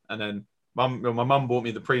guide, and then my mum bought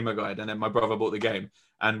me the Prima guide, and then my brother bought the game.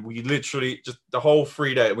 And we literally just the whole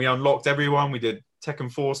 3 day, we unlocked everyone. We did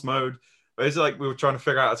Tekken Force mode. But it's like we were trying to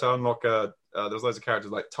figure out how to unlock. There was loads of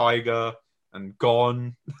characters like Tiger and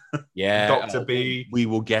Gon. Yeah, Dr. B. We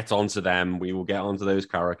will get onto them. We will get onto those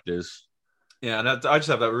characters. Yeah, and I just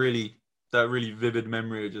have that really vivid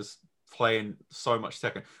memory of just playing so much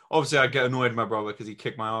Tekken. Obviously, I get annoyed with my brother because he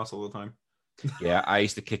kicked my ass all the time. Yeah, I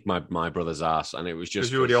used to kick my brother's ass, and it was just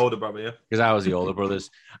Because you were the older brother, yeah. because I was the older brothers.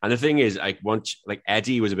 And the thing is, like once like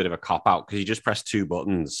Eddie was a bit of a cop out because he just pressed two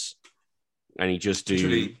buttons and he just do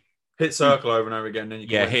Literally hit circle over and over again, then you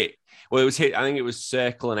can yeah win. hit. Well, it was hit. I think it was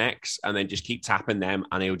circle and X, and then just keep tapping them,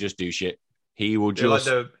 and he'll just do shit. He will just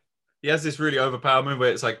He has this really overpowered move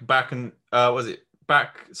where it's like back and was it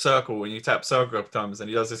back circle when you tap circle a couple times, and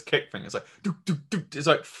he does this kick thing. It's like it's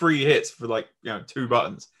like 3 hits for like 2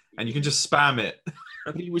 buttons, and you can just spam it.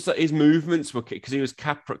 He was like his movements were because he was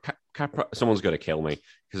Capra. Someone's going to kill me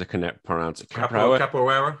because I cannot pronounce it.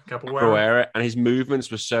 Capoeira, and his movements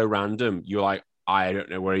were so random. You're like, I don't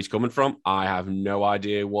know where he's coming from. I have no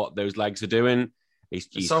idea what those legs are doing. He's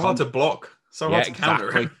so hard to block. So hard to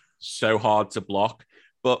counter. So hard to block.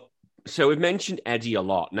 But so we've mentioned Eddie a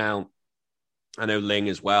lot. Now, I know Ling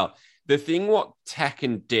as well. The thing what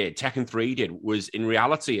Tekken 3 did, was in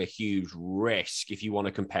reality a huge risk if you want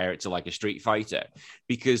to compare it to like a Street Fighter.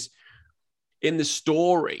 Because in the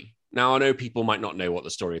story, now I know people might not know what the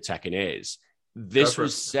story of Tekken is. This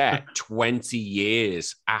was set 20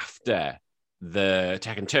 years after the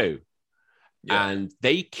Tekken 2. Yeah. And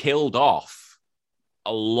they killed off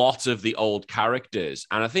a lot of the old characters.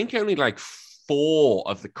 And I think only like 4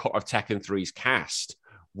 of Tekken 3's cast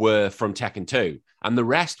were from Tekken 2, and the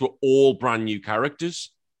rest were all brand new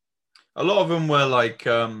characters. A lot of them were like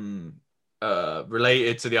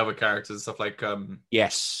related to the other characters and stuff like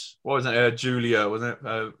yes. What was it? Julia, wasn't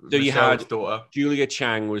it? So you had daughter. Julia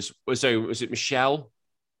Chang was it Michelle?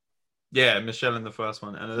 Yeah, Michelle in the first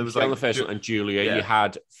one. And there was Michelle in the first one and Julia. Yeah. You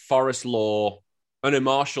had Forest Law. Oh no,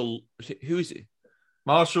 Marshall. Who is it?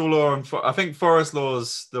 Marshall Law and I think Forest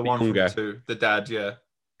Law's the one from 2. The dad, yeah.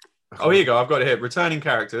 Oh, here you go. I've got it here. Returning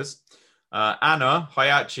characters. Anna,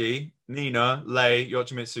 Hayachi, Nina, Lei,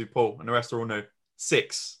 Yoshimitsu, Paul, and the rest are all new.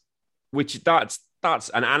 6. Which that's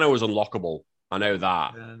and Anna was unlockable. I know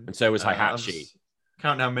that. And so was Hayachi.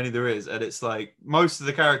 Counting how many there is, and it's like most of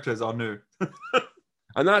the characters are new.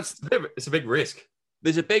 And it's a big risk.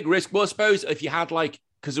 There's a big risk. Well, I suppose if you had like,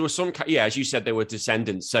 because there was some, as you said, they were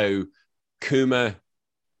descendants. So Kuma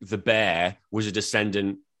the bear was a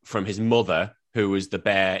descendant from his mother, who was the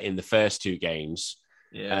bear in the first 2 games.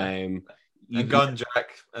 Yeah. And Gunjack.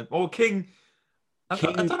 Or King. I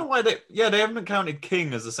don't know why they haven't counted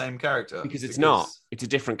King as the same character. Because it's not. It's a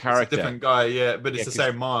different character. It's a different guy, yeah. But it's the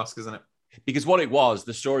same mask, isn't it? Because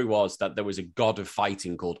the story was that there was a god of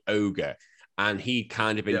fighting called Ogre, and he'd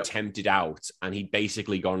kind of been tempted out, and he'd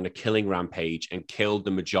basically gone on a killing rampage and killed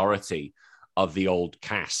the majority of the old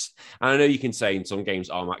cast. And I know you can say in some games,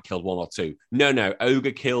 Matt killed 1 or 2. No,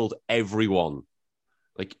 Ogre killed everyone.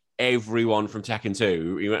 Like everyone from Tekken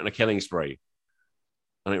 2. He went on a killing spree.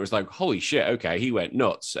 And it was like, holy shit, okay, he went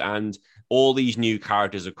nuts. And all these new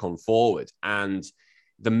characters have come forward. And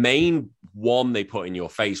the main one they put in your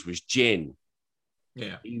face was Jin.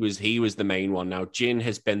 Yeah. He was the main one. Now, Jin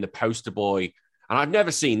has been the poster boy. And I've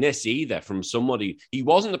never seen this either from somebody. He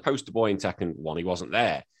wasn't the poster boy in Tekken 1. He wasn't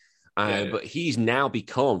there. But he's now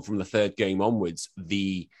become, from the 3rd game onwards,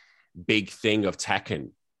 the big thing of Tekken.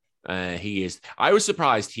 He is. I was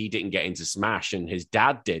surprised he didn't get into Smash, and his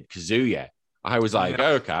dad did, Kazuya. I was like,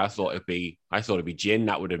 okay, I thought it'd be Jin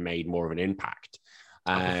that would have made more of an impact.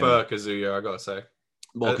 I prefer Kazuya, I gotta say.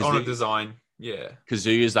 On a design, yeah.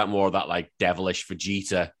 Kazuya's that more of that like devilish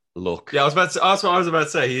Vegeta look. Yeah, that's what I was about to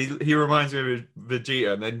say. He reminds me of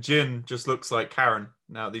Vegeta, and then Jin just looks like Karen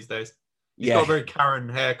now these days. He's got a very Karen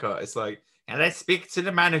haircut. It's like, and let's speak to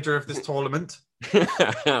the manager of this tournament.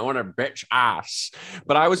 I want a bitch ass.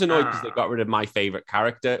 But I was annoyed because they got rid of my favorite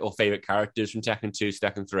character or favorite characters from Tekken 2 to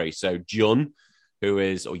Tekken 3. So Yun,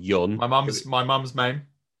 Yun. My mum's main.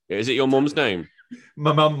 Is it your mum's name?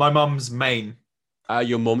 My mum's main.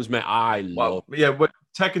 Your mum's main. I love.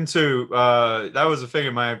 Tekken 2. That was a thing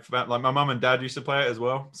in my like. My mum and dad used to play it as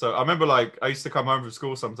well. So I remember like I used to come home from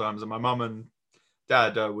school sometimes, and my mum and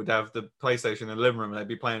dad would have the PlayStation in the living room, and they'd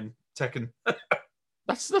be playing Tekken.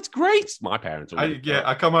 That's great. My parents.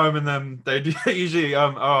 I come home and then they usually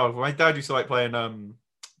my dad used to like playing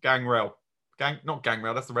Gangrel. Not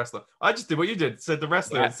Gangrel, that's the wrestler. I just did what you did, said the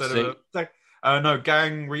wrestler instead of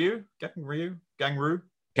Gangryu. Ganru,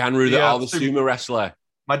 the sumo wrestler.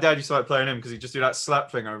 My dad used to like playing him because he just do that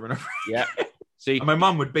slap thing over and over. Yeah. See, and my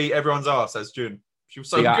mum would beat everyone's ass as June. She was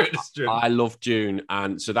so good as June. I love June,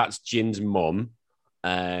 and so that's Jin's mum.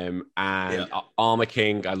 Armor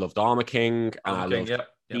King, I loved Armor King, and I loved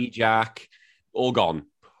D-Jack. All gone.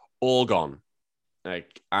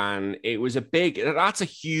 Like, and it was that's a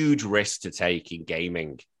huge risk to take in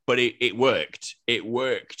gaming, but it worked. It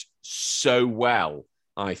worked so well,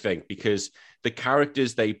 I think, because the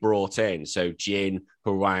characters they brought in, so Jin,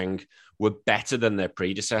 Hwang, were better than their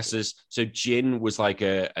predecessors. So Jin was like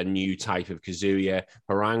a new type of Kazuya.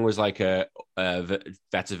 Harang was like a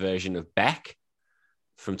better version of Beck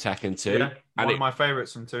from Tekken 2. Yeah, one of my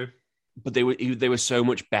favorites from 2. But they were so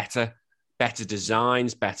much better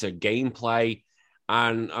designs, better gameplay.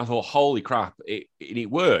 And I thought, holy crap,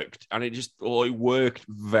 it worked. And it worked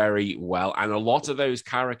very well. And a lot of those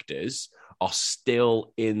characters are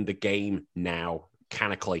still in the game now,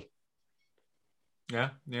 mechanically.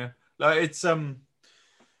 Yeah. Like it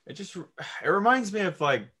reminds me of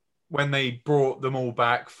like when they brought them all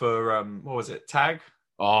back for what was it, Tag?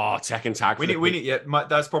 Oh, Tekken Tag. We need.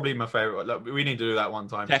 That's probably my favorite. Like, we need to do that one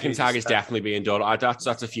time. Tekken Tag is definitely being done. That's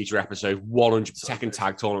a future episode. 100. Tekken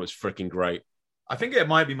Tag tournament was freaking great. I think it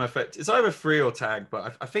might be my favorite. It's either 3 or Tag,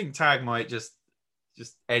 but I think Tag might just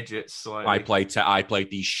edge it slightly. I played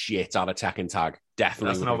the shit out of Tekken Tag. Definitely.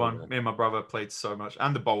 That's another one. Me and my brother played so much,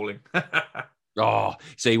 and the bowling. Oh,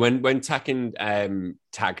 see, when Tekken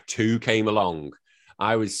Tag 2 came along,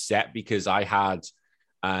 I was set because I had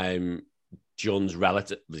Jun's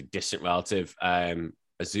distant relative,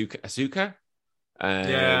 Azuka.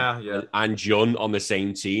 And Jun on the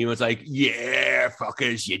same team. I was like, yeah,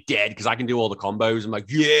 fuckers, you're dead. Because I can do all the combos. I'm like,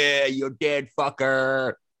 yeah, you're dead,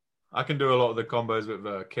 fucker. I can do a lot of the combos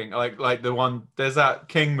with King. Like the one, there's that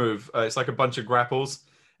King move. It's like a bunch of grapples.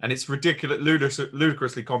 And it's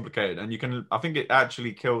ludicrously complicated. And I think it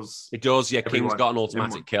actually kills. It does, yeah. Everyone. King's got an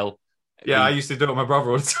automatic kill. Yeah, I used to do it with my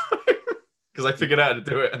brother all the time. Because I figured out how to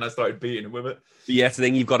do it and I started beating him with it. Yeah, it's the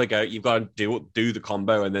thing, you've got to do the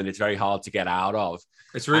combo, and then it's very hard to get out of.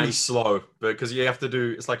 It's really slow, because you have to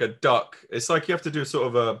do, it's like a duck. It's like you have to do sort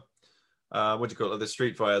of a, what do you call it, the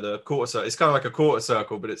Street Fighter, the quarter circle. It's kind of like a quarter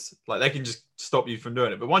circle, but it's like they can just stop you from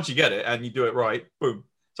doing it. But once you get it and you do it right, boom.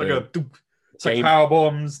 It's like it's like power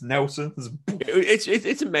bombs, Nelsons.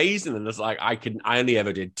 It's amazing, and it's like I only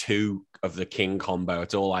ever did 2 of the King combo.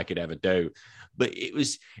 It's all I could ever do. But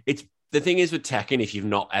it's the thing is with Tekken, if you've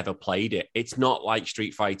not ever played it, it's not like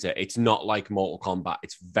Street Fighter. It's not like Mortal Kombat.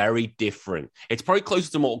 It's very different. It's probably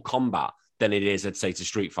closer to Mortal Kombat than it is, I'd say, to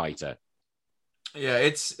Street Fighter. Yeah,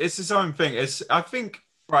 it's its own thing. I think,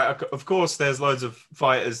 right, of course, there's loads of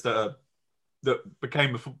fighters that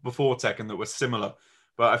became before Tekken that were similar.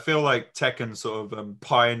 But I feel like Tekken sort of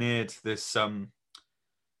pioneered this, the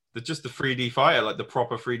 3D fighter, like the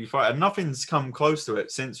proper 3D fighter. And nothing's come close to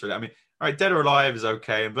it since, really. I mean, all right, Dead or Alive is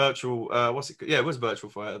okay, and Virtual, it was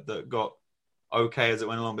Virtual Fighter that got okay as it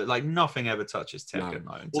went along, but like nothing ever touches Tekken.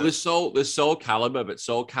 No. Well, there's Soul Calibur, but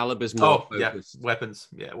Soul Calibur's more focused. Weapons.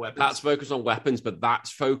 Yeah, weapons. That's focused on weapons, but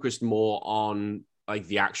that's focused more on like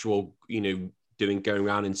the actual, going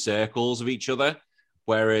around in circles of each other.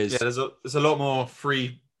 Whereas there's a lot more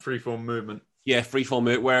freeform movement. Yeah, freeform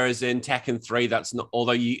movement. Whereas in Tekken 3, that's not.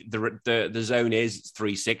 Although the zone is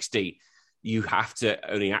 360. You have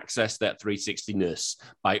to only access that 360-ness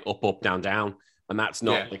by up, down, down. And that's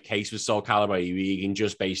not the case with Soul Calibur. You can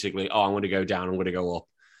just basically, I'm going to go down, I'm going to go up.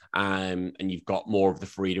 And you've got more of the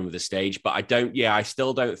freedom of the stage. But I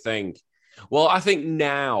still don't think. Well, I think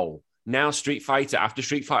now Street Fighter, after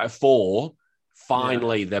Street Fighter 4,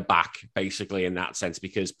 finally they're back, basically, in that sense.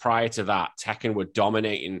 Because prior to that, Tekken were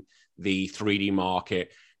dominating the 3D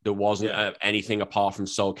market. There wasn't anything apart from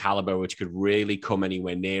Soul Calibur which could really come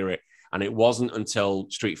anywhere near it. And it wasn't until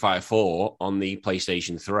Street Fighter 4 on the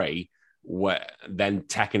PlayStation 3 where then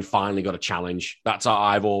Tekken finally got a challenge. That's how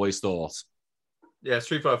I've always thought. Yeah,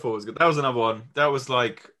 Street Fighter 4 was good. That was another one. That was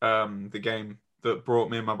like the game that brought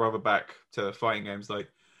me and my brother back to fighting games. Like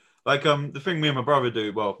the thing me and my brother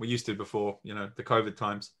do, well, we used to before, the COVID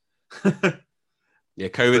times. Yeah,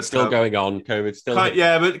 COVID's still going on. COVID's still...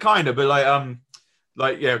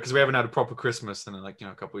 because we haven't had a proper Christmas in a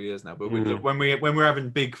couple of years now. But when we're having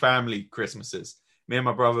big family Christmases, me and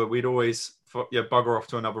my brother, we'd always bugger off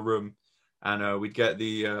to another room, and we'd get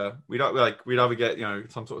we'd either get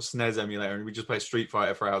some sort of SNES emulator, and we'd just play Street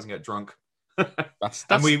Fighter for hours and get drunk. That's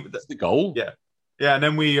the goal. Yeah, and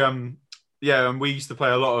then and we used to play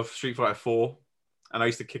a lot of Street Fighter 4. And I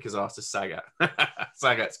used to kick his ass to Sagat.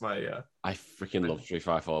 Sagat's my... I freaking love Street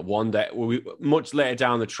Fighter 4. One day, much later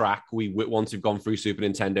down the track, once we've gone through Super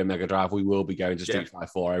Nintendo Mega Drive, we will be going to Street Fighter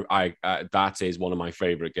 4. That is one of my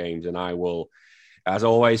favorite games. And I will, as I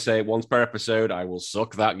always say, once per episode, I will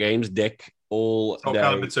suck that game's dick all day. Soul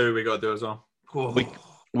Calibur 2 we got to do as well.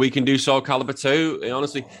 We can do Soul Calibur 2.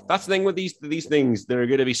 Honestly, that's the thing with these things. There are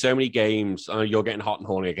going to be so many games. You're getting hot and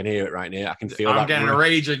horny. I can hear it right now. I can feel that. I'm getting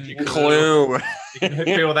raging. Clue. You can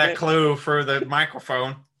feel that clue through the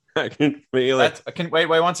microphone. I can feel it. Wait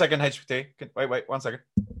 1 second, HPT. Wait 1 second.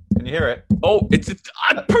 Can you hear it? Oh,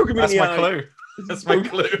 I'm poking me in the eye. Clue. That's my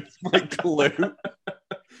clue. That's my clue.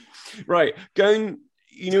 Right, going.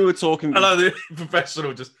 We're talking. I love the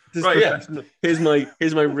professional. Just right, yeah. Here's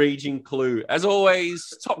my raging clue. As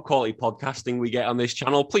always, top quality podcasting we get on this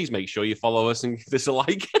channel. Please make sure you follow us and give this a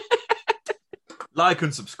like. Like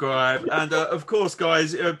and subscribe, and of course,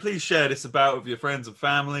 guys, please share this about with your friends and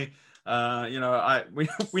family.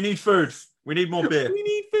 We need food. We need more beer. We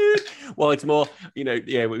need food. Well, it's more, we want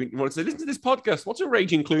to say, listen to this podcast. What's a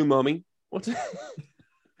raging clue, mommy? What's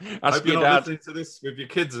Ask your dad. Listening to this with your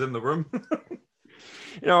kids in the room.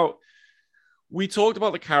 We talked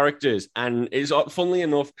about the characters, and it's funnily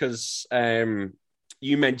enough because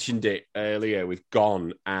you mentioned it earlier with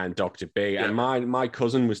Gon and Dr. B, and my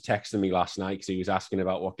cousin was texting me last night because he was asking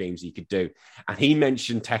about what games he could do, and he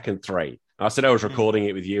mentioned Tekken 3. I said I was recording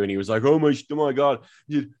it with you, and he was like, oh my God,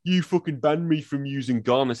 you fucking banned me from using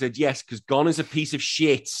Gon. I said, yes, because Gon is a piece of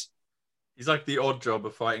shit. He's like the odd job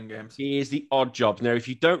of fighting games. He is the odd job. Now, if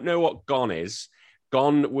you don't know what Gon is,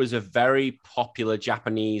 Gon was a very popular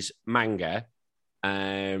Japanese manga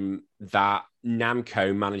that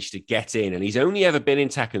Namco managed to get in, and he's only ever been in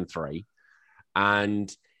Tekken 3,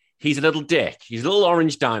 and he's a little dick. He's a little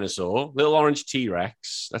orange dinosaur, little orange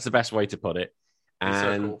T-Rex. That's the best way to put it.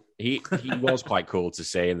 And so cool. he was quite cool to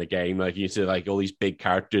see in the game. Like, you see like all these big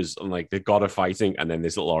characters and like the god of fighting, and then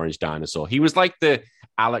this little orange dinosaur. He was like the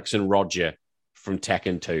Alex and Roger from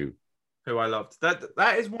Tekken 2. Who I loved.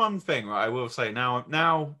 That is one thing, right? I will say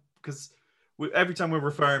now because every time we're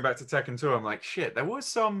referring back to Tekken 2, I'm like, shit, there was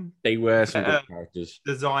some. They were some good characters,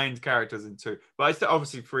 designed characters in 2, but I still,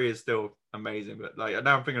 obviously 3 is still amazing. But like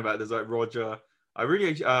now I'm thinking about it, there's like Roger. I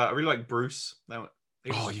really like Bruce.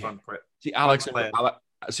 He was fun for it.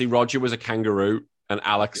 See, Roger was a kangaroo and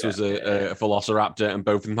Alex was a velociraptor, and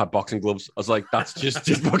both of them had boxing gloves. I was like, that's just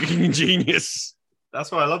fucking genius.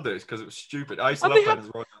 That's why I loved it, because it was stupid. I used to love that as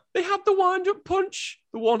Roger. They had the wind-up punch,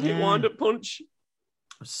 the one-hit wind-up punch. It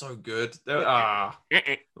was so good. Well,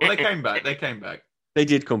 they came back. They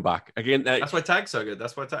did come back again. That's why Tag's so good.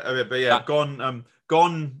 That's why Tag. Okay, but yeah,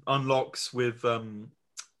 Gon unlocks with with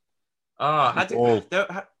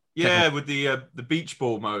the beach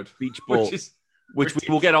ball mode. Beach ball, which we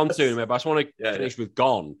will get on to. But I just want to finish with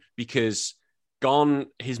Gon, because Gon,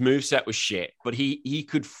 his moveset was shit, but he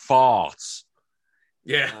could fart.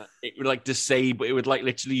 Yeah, it would like disable. It would like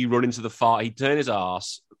literally run into the fart. He'd turn his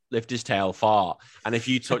arse, lift his tail, fart, and if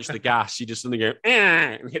you touch the gas, you just suddenly go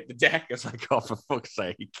and hit the deck. It's like, oh, for fuck's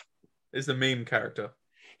sake! It's a meme character.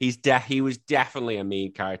 He was definitely a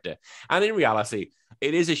meme character, and in reality,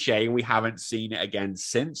 it is a shame we haven't seen it again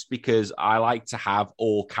since, because I like to have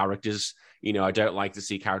all characters. I don't like to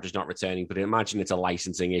see characters not returning, but I imagine it's a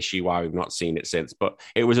licensing issue why we've not seen it since. But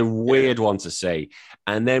it was a weird one to see.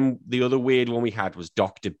 And then the other weird one we had was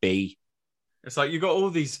Dr. B. It's like you got all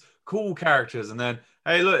these cool characters, and then,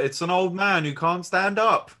 hey, look, it's an old man who can't stand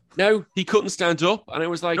up. No, he couldn't stand up. And it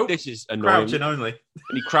was like, This is annoying. Crouching only.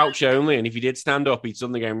 And he crouched only. And if he did stand up, he'd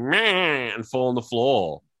suddenly go, meh, and fall on the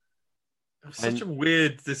floor. Such a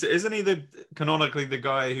weird... Isn't he canonically the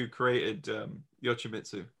guy who created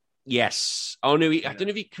Yoshimitsu? Yes. Oh, no, I don't know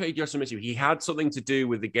if he created Yoshimitsu. He had something to do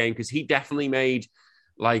with the game, because he definitely made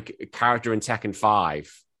like a character in Tekken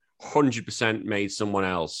 5. 100% made someone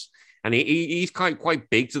else. And he's quite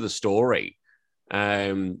big to the story.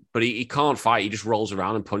 But he can't fight. He just rolls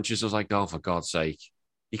around and punches. I was like, oh, for God's sake.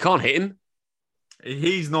 You can't hit him.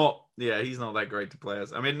 He's not that great to play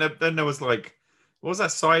as. I mean, then there was like, what was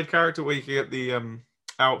that side character where you could get the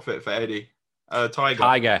outfit for Eddie?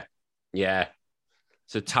 Tiger. Yeah.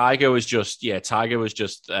 So Tiger was just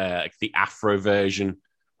like the Afro version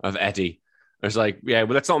of Eddie. I was like, yeah,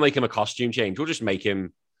 well, let's not make him a costume change. We'll just make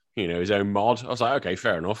him, his own mod. I was like, okay,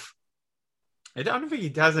 fair enough. I don't think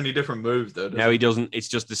he has any different moves, though. No, he doesn't. It's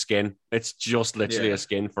just the skin. It's just literally a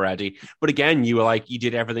skin for Eddie. But again, you were like, you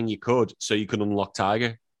did everything you could so you could unlock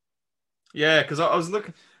Tiger. Yeah, because I was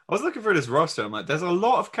looking through this roster. I'm like, there's a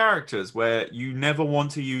lot of characters where you never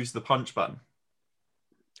want to use the punch button.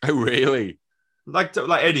 Oh, really? Like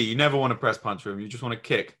Eddie, you never want to press punch with him. You just want to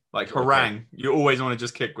kick. Like Harang, you always want to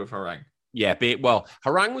just kick with Harang. Yeah, but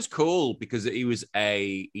Harang was cool because he's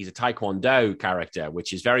a Taekwondo character,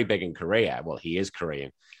 which is very big in Korea. Well, he is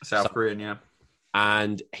Korean. South Korean, yeah.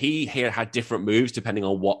 And he had different moves depending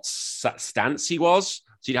on what stance he was.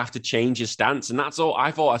 So you'd have to change his stance. And that's all.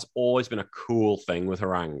 I thought that's always been a cool thing with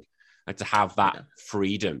Harang, like to have that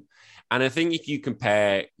freedom. And I think if you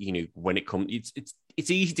compare, when it comes, it's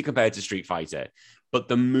easy to compare to Street Fighter, but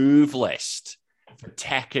the move list for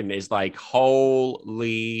Tekken is like,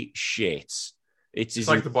 holy shit. It's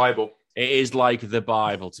like the Bible. It is like the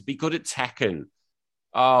Bible. To be good at Tekken,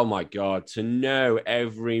 oh my God, to know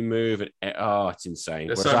every move. It's insane.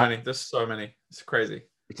 There's so many. It's crazy.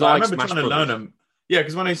 It's not I like remember Smash trying to learn Brothers. them. Yeah,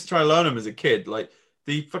 because when I used to try to learn them as a kid, like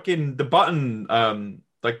the button,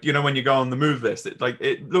 like when you go on the move list,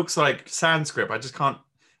 it looks like Sanskrit. I just can't.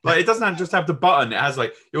 Like it doesn't just have the button. It has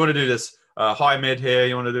like you want to do this high mid here.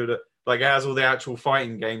 You want to do the like it has all the actual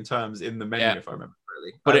fighting game terms in the menu. Yeah. If I remember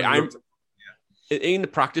correctly. But Yeah. in the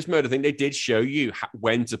practice mode, I think they did show you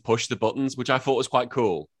when to push the buttons, which I thought was quite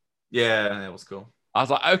cool. Yeah, that was cool. I was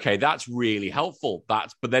like, okay, that's really helpful.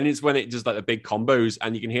 But then it's when it does like the big combos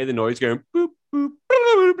and you can hear the noise going boop, boop,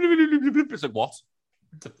 boop, boop, boop, boop. It's like, what?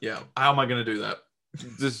 Yeah. How am I going to do that?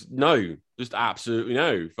 Just absolutely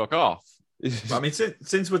no. Fuck off. I mean,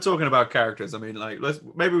 since we're talking about characters, I mean, like,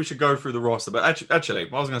 maybe we should go through the roster. But actually,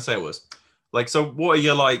 what I was going to say was, like, so what are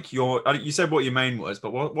you said what your main was,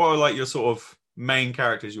 but what are like your sort of main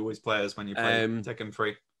characters you always play as when you play Tekken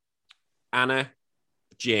 3? Anna,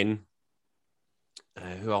 Jin.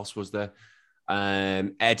 Who else was there?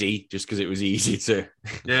 Eddie, just because it was easy to.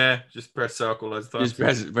 Yeah, just press circle those times.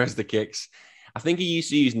 Just press the kicks. I think he used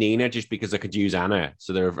to use Nina just because I could use Anna,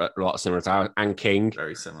 so they're a lot similar to ours. And King.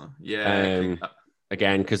 Very similar. Yeah.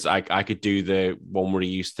 Again, because I could do the one where he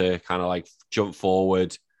used to kind of like jump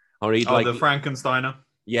forward. Or he'd the Frankensteiner.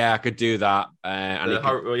 Yeah, I could do that. The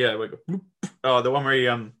one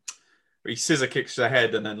where he scissor kicks your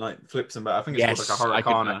head and then like flips him back. I think it's called like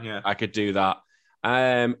a hurricane. I could do that.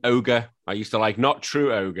 Ogre. I used to like not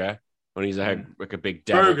true ogre when he's like a big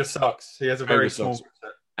devil. Ogre sucks. He has a very small set.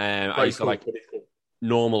 I used to like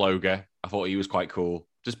normal ogre. I thought he was quite cool.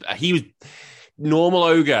 He was normal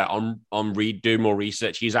ogre on doing more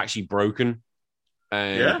research. He's actually broken.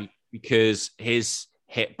 Because his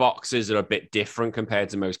hitboxes are a bit different compared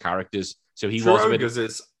to most characters. So he was a bit.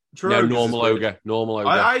 Normal ogre.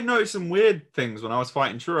 I noticed some weird things when I was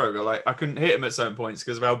fighting True Ogre. Like I couldn't hit him at certain points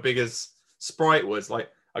because of how big his sprite was. Like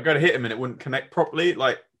I go to hit him and it wouldn't connect properly.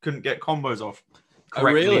 Like couldn't get combos off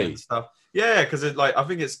correctly and stuff. Yeah, because I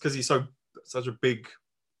think it's because he's such a big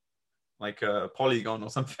like polygon or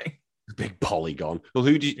something. Big polygon. Well,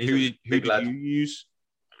 who did you use?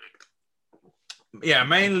 Yeah,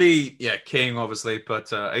 mainly King obviously,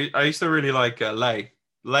 but I used to really like Lei.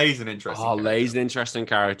 Lei's an interesting. Oh, Lei's an interesting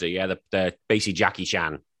character. Yeah, the basically Jackie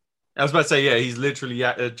Chan. I was about to say, yeah, he's literally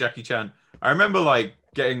Jackie Chan. I remember like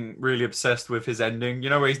getting really obsessed with his ending. You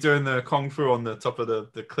know, where he's doing the kung fu on the top of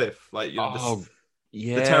the cliff, like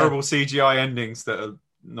the terrible CGI endings that are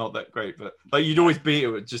not that great, but like you'd always beat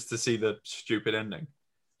it just to see the stupid ending.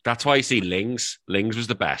 That's why you see Lings. Lings was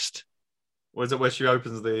the best. Was it where she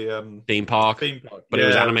opens the theme park? But it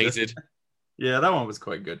was animated. Yeah, that one was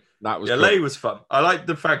quite good. That was Lei was fun. I like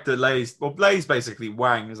the fact that Lei's basically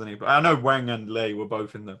Wang, isn't he? But I know Wang and Lei were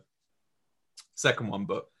both in the second one,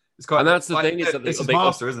 but it's quite. And that's the thing is that it's his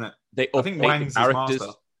master, isn't it? I think Wang's his master.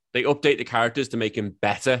 They update the characters to make him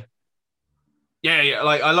better. Yeah.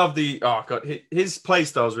 Like I love his play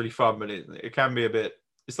style is really fun, but it can be a bit.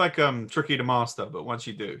 It's like tricky to master, but once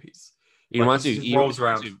you do, he rolls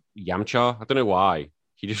around. Yamcha. I don't know why.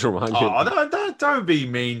 He just reminds me. Oh, don't be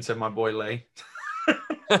mean to my boy Lei.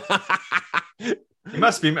 He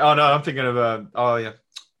must be. Oh no, I'm thinking of. No,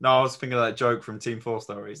 I was thinking of that joke from Team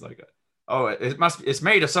 4-Star where he's like, "Oh, it's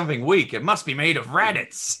made of something weak. It must be made of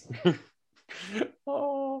radits." And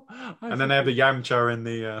then they have the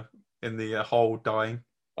Yamcha in the hole dying.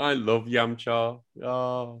 I love Yamcha.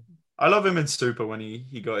 Oh. I love him in Super when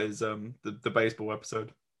he got his the baseball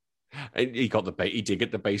episode. He did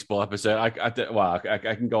get the baseball episode. I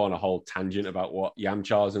can go on a whole tangent about what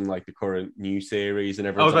Yamcha's in like the current new series and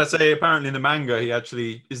everything. I was about to say, apparently in the manga, he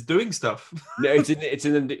actually is doing stuff. No, it's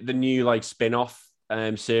in the new like spin-off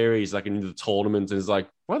series, like in the tournament, and it's like,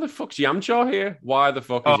 why the fuck's Yamcha here? Why the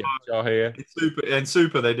fuck is Yamcha here? In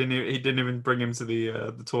Super, he didn't even bring him to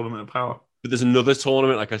the tournament of power. But there's another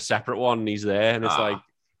tournament, like a separate one, and he's there, and it's like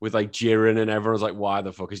with like Jiren, and everyone's like, why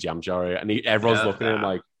the fuck is Yamcha here? And everyone's looking at him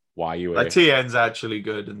like, why are you here? Like TN's actually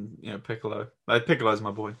good, and Piccolo. Like Piccolo's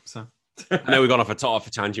my boy. So I know we've gone off a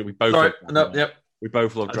tangent. We both we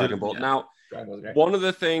both love Dragon Ball. Now, one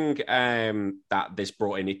other thing that this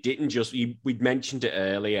brought in, it didn't just we'd mentioned it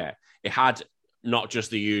earlier. It had not just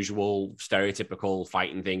the usual stereotypical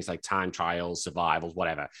fighting things like time trials, survivals,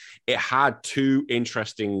 whatever. It had two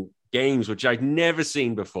interesting games which I'd never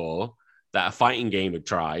seen before that a fighting game had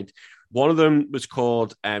tried. One of them was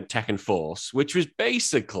called Tekken Force, which was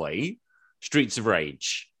basically Streets of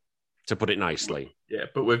Rage, to put it nicely. Yeah,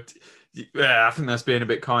 but I think that's being a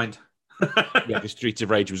bit kind. Yeah, the Streets of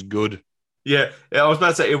Rage was good. Yeah, I was about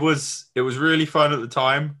to say it was really fun at the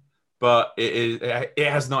time, but it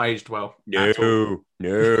has not aged well. No,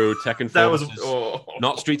 Tekken Force. That was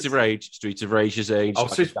not Streets of Rage. Streets of Rage is aged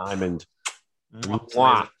like a diamond.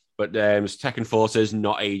 Wow. But Tekken 4 says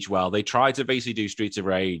not age well. They tried to basically do Streets of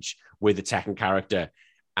Rage with the Tekken character,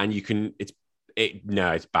 and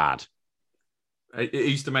it's bad. It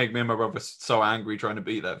used to make me and my brother so angry trying to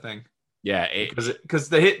beat that thing. Yeah, because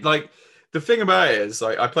the hit, like, the thing about it is,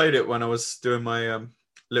 like, I played it when I was doing my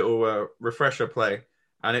little refresher play,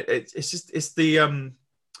 and it's the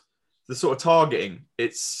sort of targeting.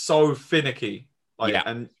 It's so finicky, like,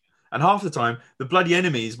 and half the time the bloody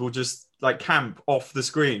enemies will just like camp off the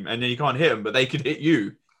screen, and then you can't hit them, but they can hit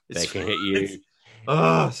you. They can hit you.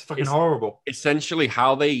 It's fucking horrible. Essentially,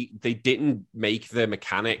 how they didn't make the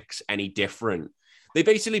mechanics any different. They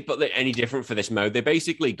basically put it any different for this mode. They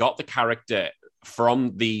basically got the character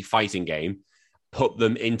from the fighting game, put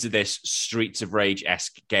them into this Streets of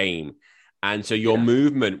Rage-esque game. And so your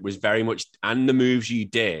movement was very much, and the moves you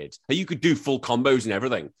did, you could do full combos and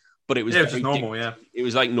everything, but it was just normal, It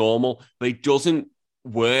was like normal, but it doesn't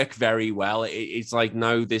work very well. It's like,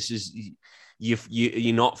 no, this is,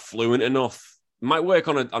 you're not fluent enough. It might work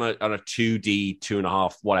on a 2D,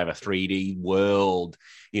 2.5, whatever, 3D world,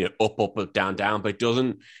 up, down, down, but it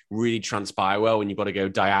doesn't really transpire well when you've got to go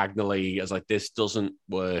diagonally. As like, this doesn't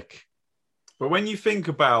work. But when you think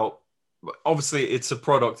about, obviously it's a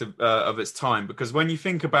product of its time, because when you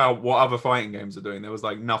think about what other fighting games are doing, there was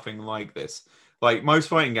like nothing like this. Like most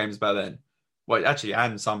fighting games back then, well, actually,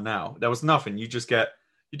 and some now, there was nothing. You'd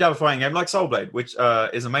have a fighting game like Soul Blade, which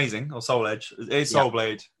is amazing, or Soul Edge. It's Soul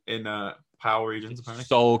Blade in Power Regions, apparently.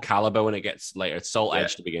 Soul Calibur when it gets later. It's Soul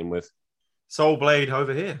Edge to begin with. Soul Blade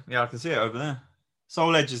over here. Yeah, I can see it over there.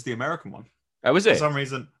 Soul Edge is the American one. Oh, is it?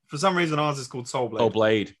 For some reason, ours is called Soul Blade. Soul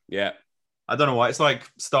Blade, yeah. I don't know why. It's like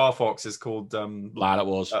Star Fox is called Lilac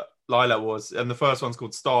Wars. Lilac Wars, and the first one's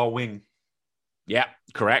called Star Wing. Yeah,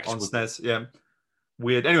 correct. On SNES, yeah.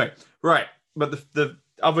 Weird. Anyway, right. But the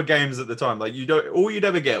other games at the time, like all you'd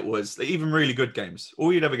ever get was, even really good games,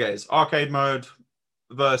 all you'd ever get is arcade mode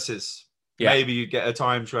versus. Yeah. Maybe you'd get a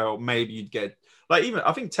time trial. Maybe you'd get, like, even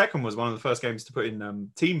I think Tekken was one of the first games to put in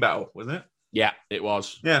team battle, wasn't it? Yeah, it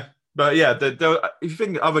was. Yeah, but yeah, if you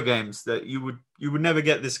think of other games, that you would never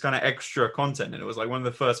get this kind of extra content, and it was like one of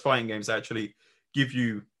the first fighting games to actually give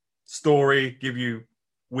you story, give you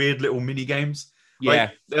weird little mini games. Yeah.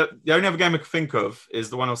 Like, the only other game I could think of is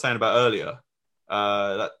the one I was saying about earlier,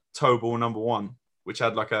 that Toe Ball #1, which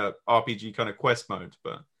had like a RPG kind of quest mode,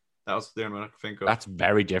 but that was the only one I could think of. That's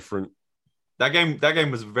very different. That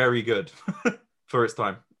game was very good for its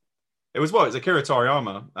time. It was what? It's Akira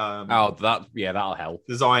Toriyama. That'll help.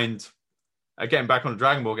 Designed, getting back on the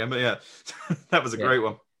Dragon Ball game, but yeah, that was a great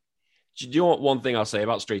one. Do you know what one thing I'll say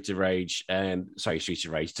about Streets of Rage to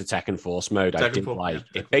Tekken Force mode? I didn't like.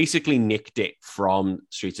 It basically nicked it from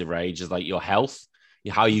Streets of Rage, as like your health,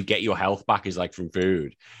 how you get your health back is like from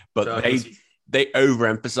food. But they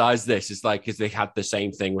overemphasized this. It's like, because they had the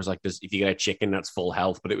same thing, was like, if you get a chicken, that's full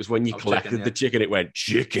health. But it was when you collected the chicken, it went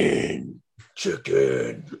chicken.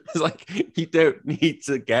 It's like, you don't need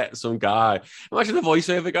to get some guy. Imagine the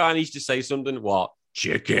voiceover guy needs to say something. What?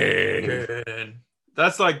 Chicken.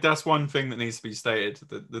 That's one thing that needs to be stated.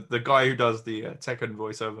 The guy who does the Tekken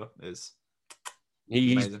voiceover is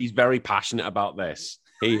he's very passionate about this.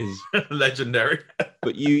 He is legendary.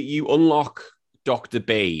 But you unlock Dr.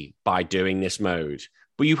 B by doing this mode,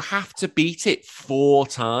 but you have to beat it 4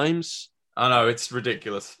 times. I know, it's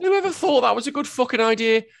ridiculous. Whoever thought that was a good fucking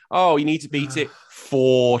idea? Oh, you need to beat it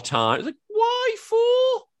 4 times. Like, why 4?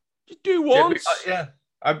 Just do once. Yeah.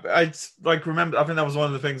 I like remember. I think that was one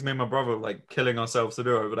of the things me and my brother were like killing ourselves to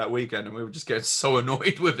do over that weekend, and we were just getting so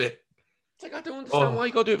annoyed with it. It's like, I don't understand why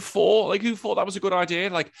you got to do it 4. Like, who thought that was a good idea?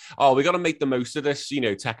 Like, we got to make the most of this,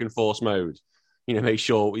 Tekken Force mode. Make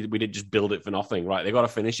sure we didn't just build it for nothing, right? They got to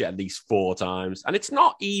finish it at least 4 times, and it's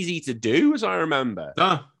not easy to do, as I remember.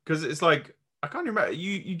 No, because it's like, I can't remember.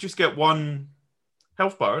 You just get 1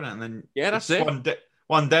 health bar, and then that's it.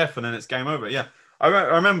 One death, and then it's game over. Yeah, I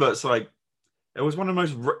remember. It's like, it was one of the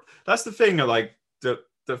most. That's the thing that like that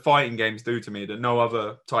fighting games do to me that no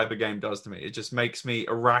other type of game does to me. It just makes me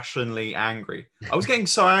irrationally angry. I was getting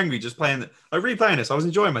so angry just playing, like replaying this. I was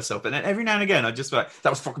enjoying myself, and then every now and again, I just like,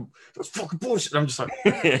 that was fucking bullshit. And I'm just like,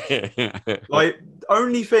 like,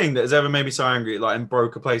 only thing that has ever made me so angry, like, and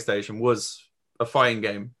broke a PlayStation was a fighting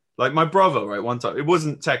game. Like my brother, right? One time, it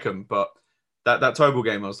wasn't Tekken, but that Tobal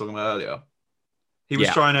game I was talking about earlier. He was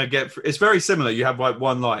trying to get. It's very similar. You have like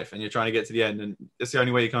 1 life, and you're trying to get to the end, and it's the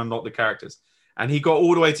only way you can unlock the characters. And he got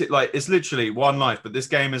all the way to, like, it's literally 1 life, but this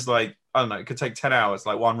game is like, I don't know, it could take 10 hours,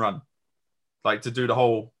 like 1 run, like to do the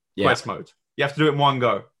whole quest mode. You have to do it in 1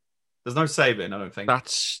 go. There's no saving, I don't think.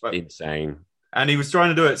 That's insane. And he was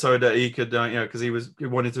trying to do it so that he could, because he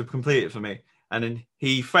wanted to complete it for me. and then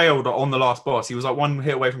he failed on the last boss. He was like one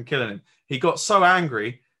hit away from killing him. He got so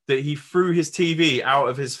angry that he threw his TV out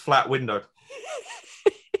of his flat window.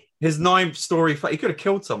 His 9-story flat. He could have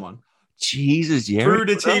killed someone. Jesus, yeah. Threw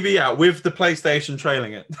the TV out with the PlayStation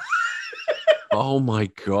trailing it. Oh my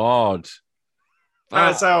God.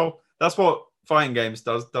 That's what fighting games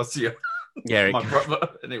does to you. Yeah, My brother.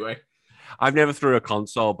 Anyway. I've never threw a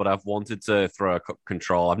console, but I've wanted to throw a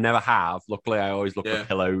control. I've never have. Luckily, I always look for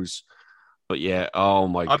pillows. But yeah, oh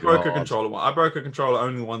my God. I broke a controller. I broke a controller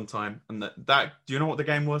only one time. And that do you know what the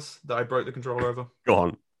game was that I broke the controller over? Go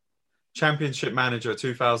on. Championship Manager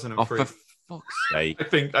 2003. Oh, for fuck's sake. I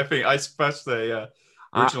think I smashed the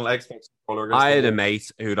original Xbox controller. I had a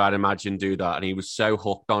mate who'd, I'd imagine, do that. And he was so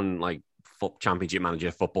hooked on like Championship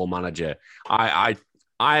Manager, Football Manager. I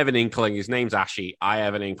have an inkling. His name's Ashy. I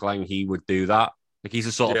have an inkling he would do that. Like he's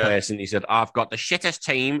the sort of person. He said, "I've got the shittest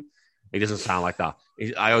team." He doesn't sound like that.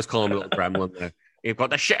 I always call him a little gremlin. There. He's got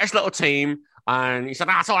the shittest little team, and he said,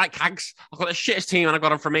 "That's all right, Cags. I've got the shittest team, and I got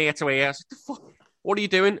them from here to here." I said, "The fuck? What are you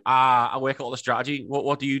doing?" I work out all the strategy.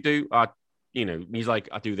 What do you do? He's like,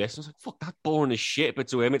 "I do this." I was like, "Fuck, that's boring as shit." But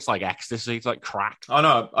to him, it's like ecstasy. It's like crack. I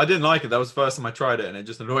know. I didn't like it. That was the first time I tried it, and it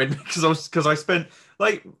just annoyed me because I spent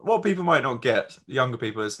like what people might not get, younger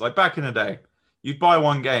people, is like back in the day, you'd buy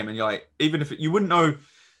one game, and you're like, even if you wouldn't know,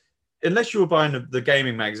 unless you were buying the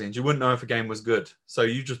gaming magazines, you wouldn't know if a game was good. So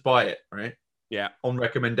you just buy it, right? Yeah. On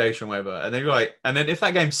recommendation, whatever. And then you're like, and then if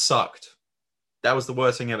that game sucked, that was the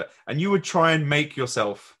worst thing ever. And you would try and make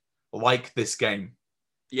yourself like this game.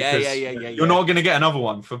 Yeah. You're not going to get another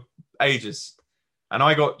one for ages. And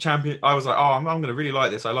I got champion. I was like, oh, I'm going to really like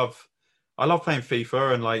this. I love playing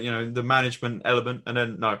FIFA and like, the management element. And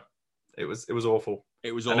then no, it was awful.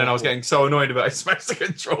 It was and awful. then I was getting so annoyed about it. I smashed the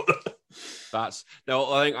controller. I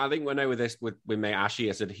think when I with this with mate Ashy,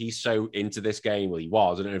 I said he's so into this game. Well, he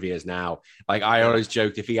was. I don't know if he is now. Like I always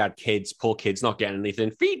joked, if he had kids, poor kids not getting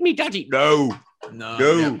anything. Feed me, daddy. No.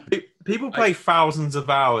 Yeah. People play thousands of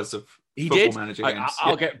hours of football manager games.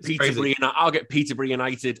 I'll get Peterborough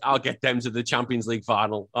United. I'll get them to the Champions League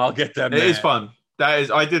final. I'll get them. It is fun.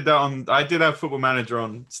 I did have Football Manager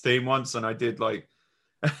on Steam once, and I did like,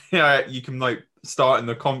 you can like start in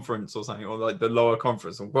the conference or something, or like the lower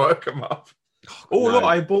conference and work them up. Look,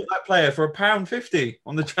 I bought that player for £1.50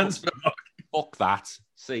 on the transfer market. Fuck that.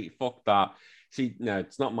 See, no,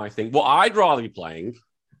 it's not my thing. What I'd rather be playing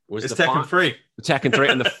was Tekken 3. Tekken 3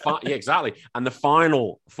 and yeah, exactly. And the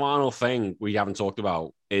final thing we haven't talked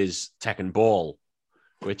about is Tekken Ball,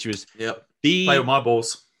 which was play with my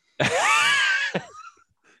balls.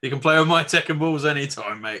 You can play with my Tekken balls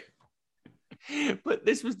anytime, mate. But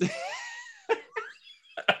this was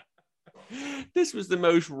the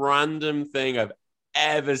most random thing I've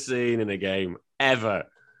ever seen in a game, ever.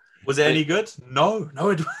 Was it any good? No.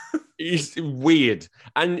 It's weird.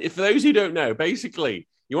 And for those who don't know, basically,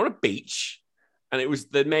 you're on a beach, and it was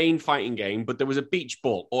the main fighting game, but there was a beach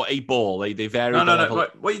ball or a ball. They varied. No.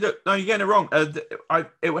 Wait, you're getting it wrong.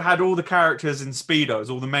 It had all the characters in Speedos,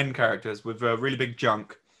 all the men characters with really big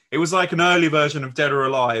junk. It was like an early version of Dead or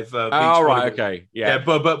Alive. Right, okay. Yeah,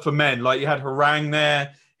 but for men. Like you had Harang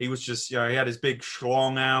there. He was just, he had his big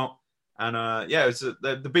schlong out. And it was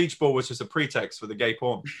the beach ball was just a pretext for the gay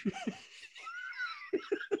porn.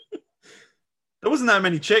 There wasn't that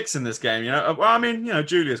many chicks in this game, Well, I mean,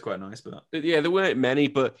 Julia's quite nice, but yeah, there weren't many.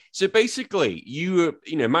 But so basically, you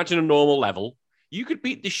imagine a normal level. You could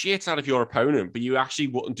beat the shit out of your opponent, but you actually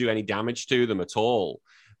wouldn't do any damage to them at all.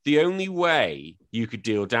 The only way you could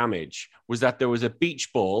deal damage was that there was a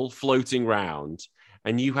beach ball floating round,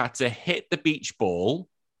 and you had to hit the beach ball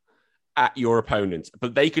at your opponent,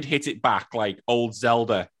 but they could hit it back like old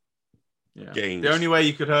Zelda games. The only way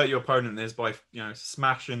you could hurt your opponent is by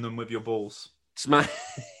smashing them with your balls.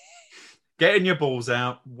 Getting your balls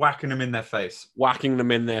out, whacking them in their face,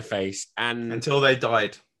 and until they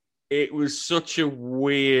died. It was such a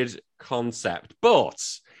weird concept, but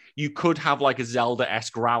you could have like a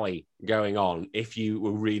Zelda-esque rally going on if you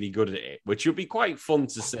were really good at it, which would be quite fun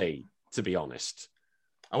to see, to be honest.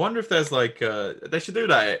 I wonder if there's like they should do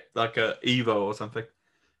that like a Evo or something.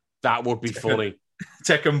 That would be funny.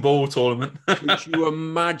 Tekken Ball tournament. Could you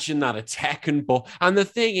imagine that, a Tekken Ball? And the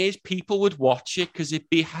thing is, people would watch it because it'd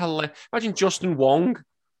be hilarious. Imagine Justin Wong.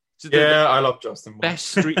 I love Justin Wong. Best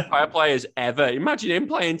Street Fighter players ever. Imagine him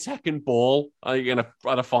playing Tekken Ball at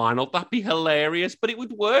a final. That'd be hilarious, but it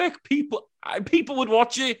would work. People would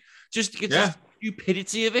watch it just because the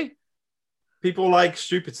stupidity of it. People like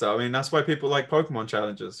stupid stuff. I mean, that's why people like Pokemon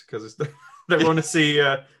challenges, because they want to see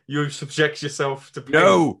you subject yourself to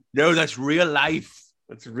pain. No, that's real life.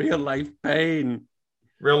 That's real life pain.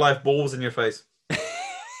 Real life balls in your face.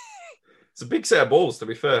 It's a big set of balls, to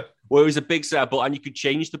be fair. Well, it was a big set of ball, and you could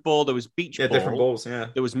change the ball. There was beach ball. Different balls, yeah.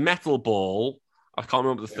 There was metal ball. I can't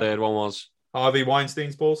remember what the third one was. Harvey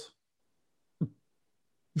Weinstein's balls.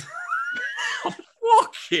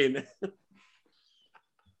 Fucking.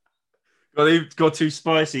 Well, it got too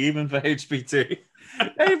spicy, even for HBT.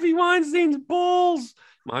 Harvey Weinstein's balls.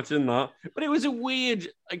 Imagine that. But it was a weird.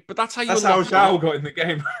 But that's how you. That's how Zhao got in the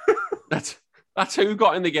game. That's who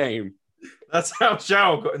got in the game. That's how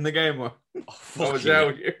Zhao got in the game.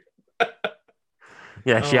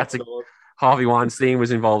 Yeah, she had to. God. Harvey Weinstein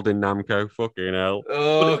was involved in Namco. Fucking hell.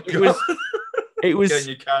 Oh, it was getting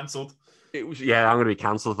you cancelled. It was, yeah, I'm going to be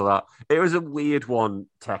cancelled for that. It was a weird one,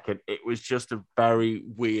 Tekken. It was just a very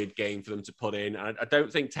weird game for them to put in. I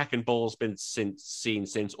don't think Tekken Ball's been seen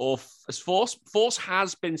since, or as Force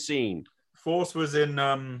has been seen. Force was in,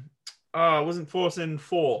 wasn't Force in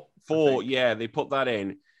 4? 4, yeah, they put that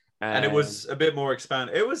in. And it was a bit more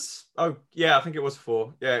expanded. It was, I think it was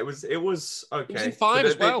 4. Yeah, it was okay. It was in 5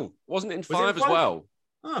 as well. Wasn't it in 5 as well?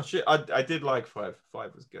 Oh shit! I did like 5.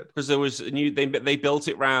 5 was good because there was a new. They built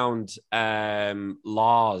it round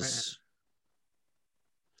Lars.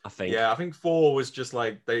 I think. Yeah, I think 4 was just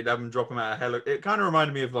like they'd have them drop them out of hell. It kind of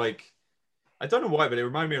reminded me of like, I don't know why, but it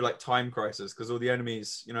reminded me of like Time Crisis because all the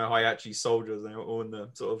enemies, Hayachi soldiers, and all in the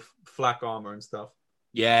sort of flak armor and stuff.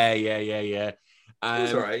 Yeah. It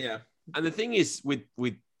was alright, yeah. And the thing is with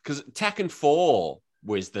because Tekken 4.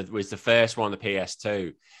 Was the first one on the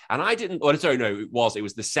PS2, and I didn't. Well, sorry, no, it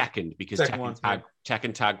was the second because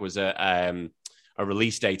Tekken Tag was a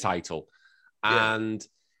release day title, and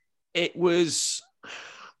it was.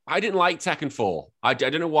 I didn't like Tekken 4. I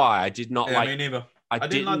don't know why. I did not like. Me neither. I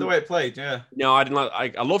didn't like the way it played. Yeah. No, I didn't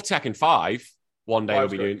like. I love Tekken 5. One day we'll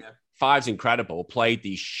be doing. 5's incredible. Played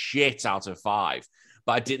the shit out of 5,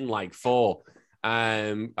 but I didn't like 4.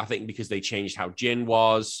 I think because they changed how Jin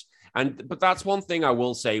was. But that's one thing I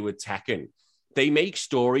will say with Tekken. They make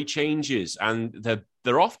story changes and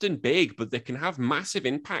they're often big, but they can have massive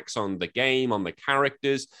impacts on the game, on the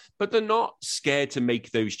characters, but they're not scared to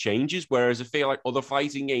make those changes. Whereas I feel like other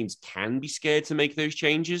fighting games can be scared to make those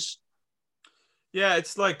changes. Yeah,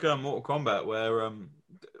 it's like Mortal Kombat where,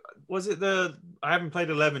 was it I haven't played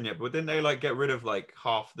 11 yet, but didn't they like get rid of like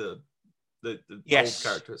half the yes.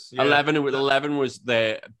 old characters? Yeah. 11 was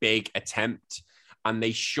their big attempt. And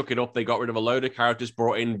they shook it up. They got rid of a load of characters,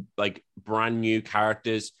 brought in like brand new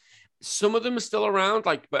characters. Some of them are still around,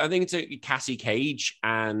 but I think it's Cassie Cage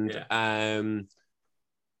and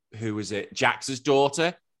who was it? Jax's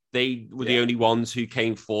daughter. They were the only ones who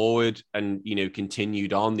came forward and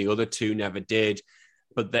continued on. The other two never did.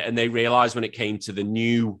 But they realized when it came to the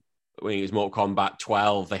new, when it was Mortal Kombat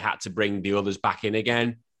 12, they had to bring the others back in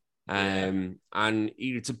again. And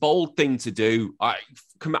it's a bold thing to do. I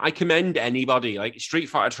commend anybody. Like Street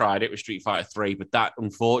Fighter tried it with Street Fighter 3, but that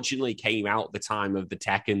unfortunately came out the time of the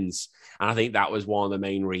Tekkens, and I think that was one of the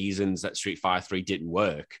main reasons that Street Fighter 3 didn't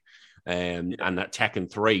work, and that Tekken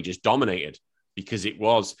 3 just dominated because it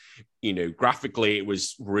was, graphically it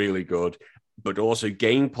was really good, but also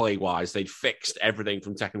gameplay wise they'd fixed everything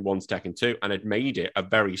from Tekken 1 to Tekken 2 and had made it a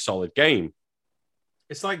very solid game.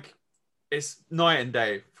 It's night and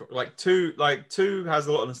day. Like two has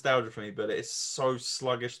a lot of nostalgia for me, but it's so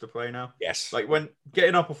sluggish to play now. Yes. Like when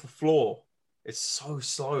getting up off the floor, it's so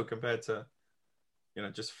slow compared to,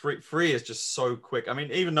 just free is just so quick. I mean,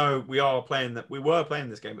 even though we were playing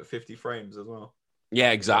this game at 50 frames as well.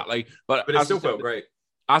 Yeah, exactly. But it still felt great.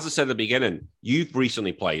 As I said at the beginning, you've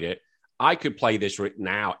recently played it. I could play this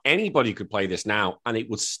now. Anybody could play this now, and it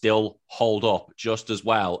would still hold up just as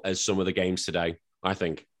well as some of the games today, I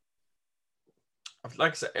think.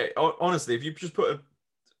 Like I said, honestly, if you just put a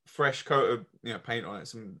fresh coat of paint on it,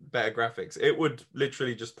 some better graphics, it would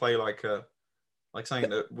literally just play like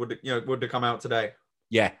something that would have come out today.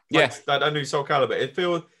 Yeah, that new Soul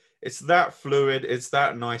Calibur. It's that fluid. It's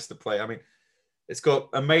that nice to play. I mean, it's got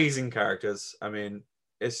amazing characters. I mean,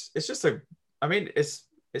 it stands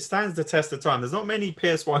the test of time. There's not many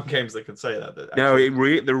PS1 games that can say that. No,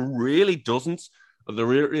 there really doesn't.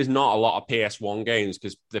 There is not a lot of PS1 games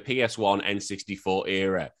because the PS1 N64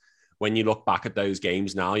 era, when you look back at those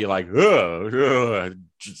games now, you're like,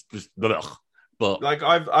 just ugh. But like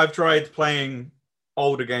I've tried playing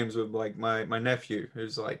older games with like my nephew,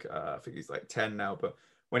 who's like I think he's like 10 now, but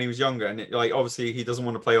when he was younger, and obviously he doesn't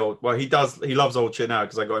want to play old. Well, he does. He loves old shit now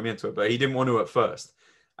because I got him into it, but he didn't want to at first.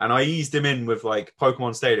 And I eased him in with like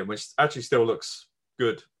Pokemon Stadium, which actually still looks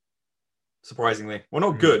good. Surprisingly, well,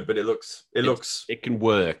 not good, but it can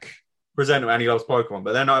work. Presentable, and he loves Pokemon.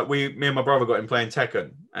 But then me and my brother got him playing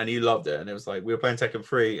Tekken, and he loved it. And it was like we were playing Tekken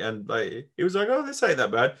 3, and like he was like, "Oh, this ain't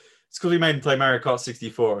that bad." It's because we made him play Mario Kart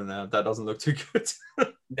 64, and that doesn't look too good.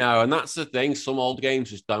 No, and that's the thing. Some old games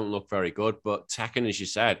just don't look very good, but Tekken, as you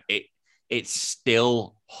said, it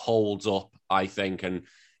still holds up, I think, and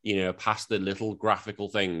past the little graphical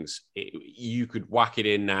things, you could whack it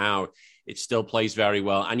in now. It still plays very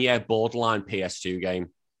well, and yeah, borderline PS2 game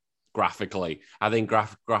graphically. I think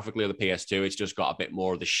graphically on the PS2, it's just got a bit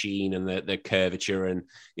more of the sheen and the curvature, and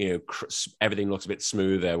everything looks a bit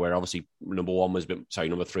smoother. Where obviously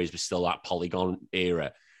number 3 is still that polygon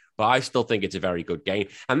era. But I still think it's a very good game.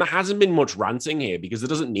 And there hasn't been much ranting here because there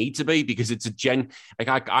doesn't need to be, because it's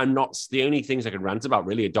I'm not, the only things I can rant about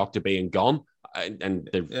really are Dr. being gone and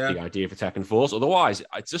the idea for Tekken Force. Otherwise,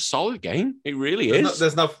 it's a solid game. It really is.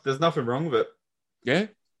 There's nothing wrong with it. Yeah.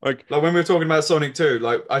 Like when we were talking about Sonic 2,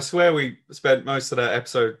 like I swear we spent most of that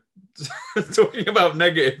episode talking about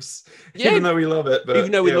negatives, even though we love it. But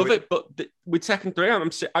even though we love it, but with Tekken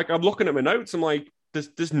 3, I'm looking at my notes. I'm like,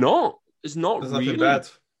 there's not really nothing bad.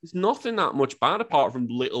 There's nothing that much bad apart from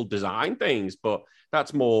little design things, but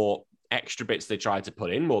that's more extra bits they tried to put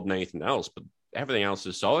in more than anything else. But everything else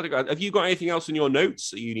is solid. Have you got anything else in your notes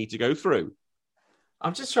that you need to go through?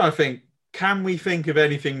 I'm just trying to think. Can we think of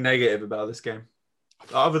anything negative about this game?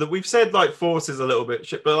 Other than we've said, like Force is a little bit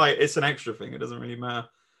shit, but like it's an extra thing. It doesn't really matter.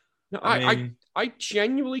 No, I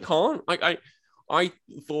genuinely can't. I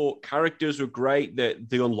thought characters were great. That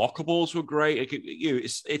the unlockables were great.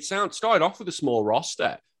 It started off with a small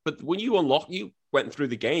roster, but when you went through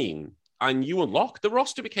the game and you unlocked, the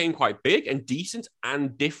roster became quite big and decent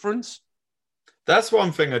and different. That's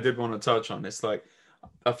one thing I did want to touch on. It's like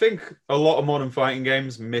I think a lot of modern fighting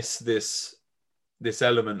games miss this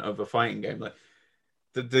element of a fighting game, like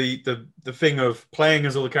the thing of playing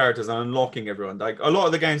as all the characters and unlocking everyone. Like a lot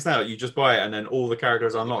of the games now, you just buy it and then all the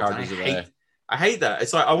characters are unlocked. I hate that.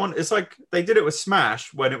 It's like they did it with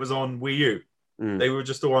Smash when it was on Wii U. They were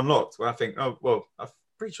just all unlocked. Well, I think, I'm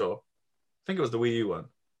pretty sure. I think it was the Wii U one.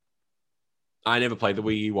 I never played the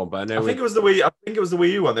Wii U one, but I think it was the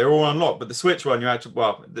Wii U one. They were all unlocked, but the Switch one,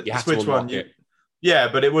 the Switch one,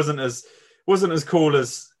 but it wasn't as cool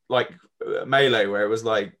as like Melee, where it was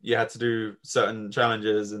like you had to do certain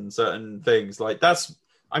challenges and certain things. Like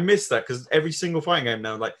I miss that because every single fighting game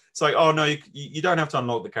now, like it's like, oh no, you don't have to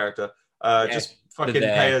unlock the character. Just fucking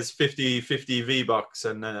pay us 50 V-Bucks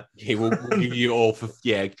and he will give you all for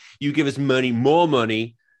you give us more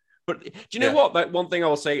money. But do you know what? That one thing I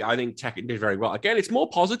will say, I think Tekken did very well. Again, it's more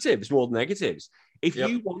positives more than negatives. If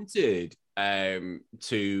you wanted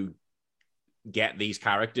to get these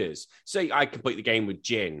characters, say I complete the game with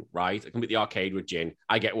Jin, right? I complete the arcade with Jin,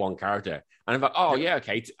 I get one character. And I'm like,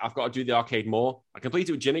 okay, I've got to do the arcade more. I complete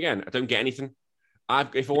it with Jin again. I don't get anything.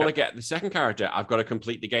 If I want to get the second character, I've got to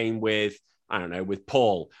complete the game with, I don't know, with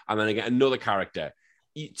Paul, and then I get another character.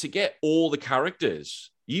 To get all the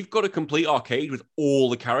characters, you've got to complete arcade with all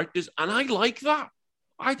the characters, and I like that.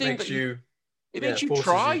 I think it makes you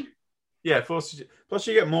try. Forces you. Plus,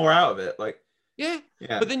 you get more out of it. Like, yeah.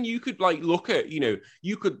 But then you could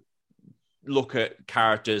look at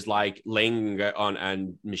characters like Ling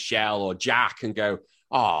and Michelle or Jack and go,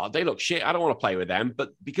 oh, they look shit. I don't want to play with them.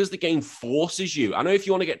 But because the game forces you, I know if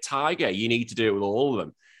you want to get Tiger, you need to do it with all of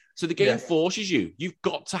them. So the game forces you. You've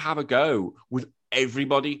got to have a go with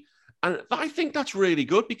everybody. And I think that's really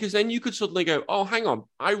good because then you could suddenly go, oh, hang on.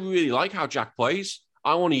 I really like how Jack plays.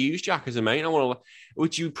 I want to use Jack as a main.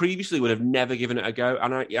 Which you previously would have never given it a go.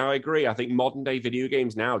 And I agree. I think modern day video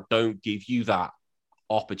games now don't give you that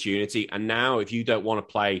opportunity. And now if you don't want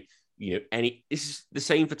to play, this is the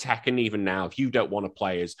same for Tekken even now. If you don't want to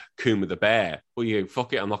play as Kuma the Bear, well,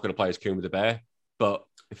 fuck it, I'm not going to play as Kuma the Bear. But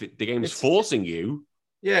if the game is forcing you...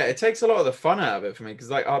 Yeah, it takes a lot of the fun out of it for me.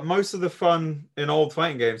 Because most of the fun in old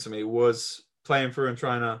fighting games for me was playing through and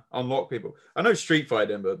trying to unlock people. I know Street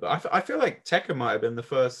Fighter didn't, but I feel like Tekken might have been the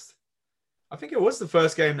first... I think it was the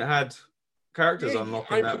first game that had characters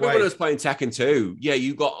unlocked in that way. When I was playing Tekken 2,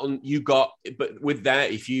 you got, but with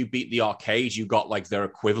that, if you beat the arcade, you got like their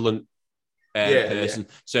equivalent person.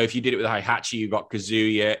 Yeah. So if you did it with Heihachi, you got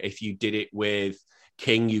Kazuya. If you did it with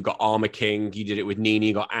King, you got Armor King. You did it with Nini,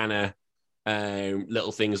 you got Anna.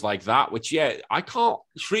 Little things like that, which I can't.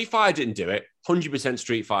 Street Fighter didn't do it. 100%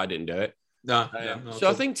 Street Fighter didn't do it. No. So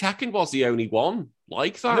I think Tekken was the only one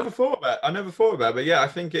like that. I never thought about it, but yeah, I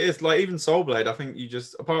think it is. Like even Soul Blade, I think you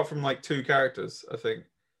just, apart from like 2 characters, I think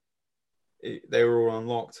they were all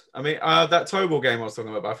unlocked. I mean, that Tobal game I was talking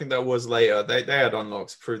about, but I think that was later. They had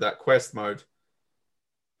unlocks through that quest mode.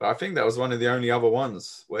 But I think that was one of the only other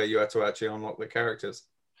ones where you had to actually unlock the characters.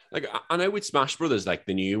 Like I know with Smash Brothers, like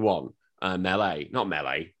the new one, Melee, not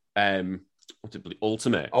Melee. what's it,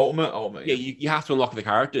 Ultimate. Ultimate. Yeah, Yeah. you have to unlock the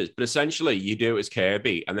characters, but essentially you do it as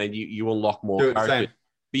Kirby, and then you unlock more Do it the characters. same.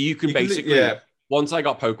 But you can basically, yeah. once I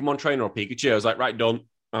got Pokemon Trainer or Pikachu, I was like, right, done.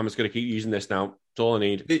 I'm just going to keep using this now. That's all I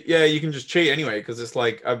need. Yeah, you can just cheat anyway because it's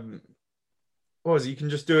like what was it? You can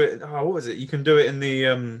just do it. Oh, what was it? You can do it in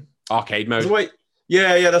the Arcade mode. Wait,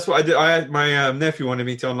 yeah, that's what I did. I had my nephew wanted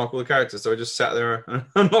me to unlock all the characters, so I just sat there and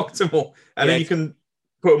unlocked them all, and then you can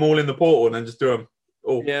put them all in the portal and then just do them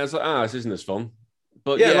all. Yeah, it's like, this isn't as fun.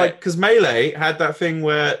 But yeah, like because Melee had that thing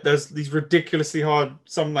where there's these ridiculously hard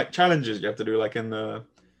like challenges you have to do, like in the.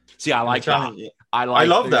 See, I like that. I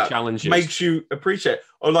love that challenges. Makes you appreciate.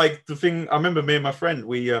 Or like the thing I remember, me and my friend,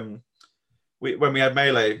 we when we had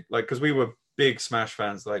Melee, like because we were big Smash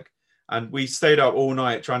fans, like, and we stayed up all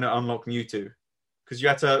night trying to unlock Mewtwo because you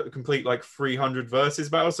had to complete like 300 versus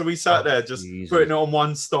battles. So we sat there just putting it on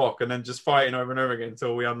one stock and then just fighting over and over again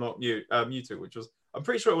until we unlocked Mewtwo, which was, I'm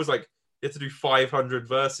pretty sure it was like you had to do 500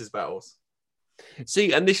 versus battles.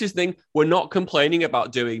 See, and this is the thing, we're not complaining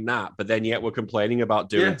about doing that, but then yet we're complaining about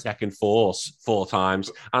doing Tekken Force 4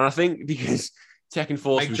 times. And I think because Tekken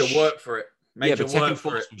Force makes you work for it. Tekken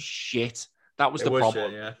Force was shit. That was the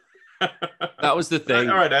problem. Shit, yeah. That was the thing.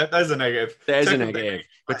 All right, there's a negative. There's a negative.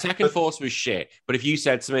 But Tekken Force was shit. But if you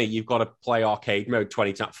said to me, you've got to play arcade mode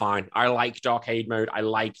 20 times, fine. I liked arcade mode. I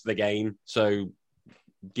liked the game. So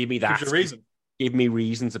give me that. Reason. Give me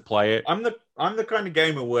reason to play it. I'm the kind of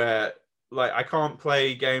gamer where like I can't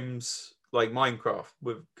play games like Minecraft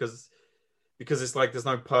because it's like there's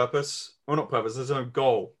no purpose. Or not purpose, there's no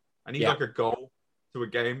goal. I need like a goal to a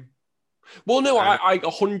game. Well, no, I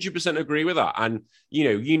 100% agree with that. And,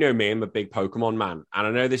 you know me, I'm a big Pokemon man. And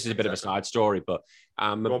I know this is a bit of a side story, but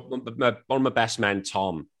one of my best men,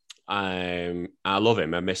 Tom, I love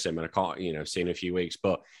him. I miss him and I can't, see him in a few weeks.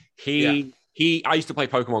 But I used to play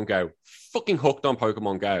Pokemon Go, fucking hooked on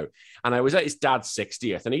Pokemon Go. And I was at his dad's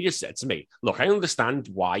 60th and he just said to me, look, I understand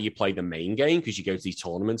why you play the main game because you go to these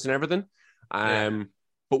tournaments and everything.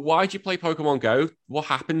 But why do you play Pokemon Go? What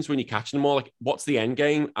happens when you catch them all? Like, what's the end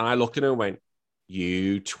game? And I looked at him and went,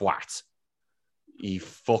 you twat. You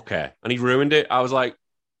fucker. And he ruined it. I was like,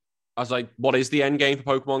 what is the end game for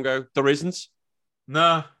Pokemon Go? There isn't.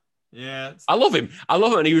 No. Yeah. I love him.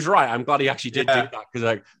 And he was right. I'm glad he actually did do that because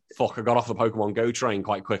I got off the Pokemon Go train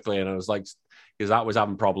quite quickly. And I was like, because that was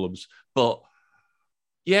having problems. But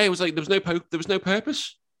yeah, it was like, there was no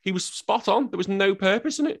purpose. He was spot on. There was no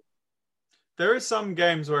purpose in it. There are some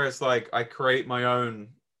games where it's like I create my own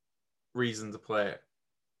reason to play it,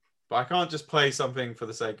 but I can't just play something for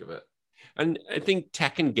the sake of it. And I think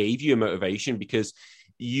Tekken gave you a motivation because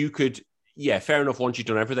you could, fair enough. Once you've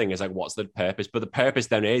done everything, it's like, what's the purpose? But the purpose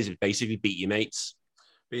then is basically beat your mates.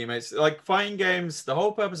 Like fighting games, the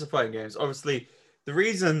whole purpose of fighting games, obviously, the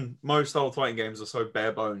reason most old fighting games are so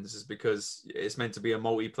bare bones is because it's meant to be a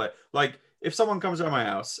multiplayer. Like, if someone comes to my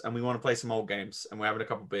house and we want to play some old games and we're having a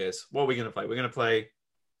couple of beers, what are we going to play? We're going to play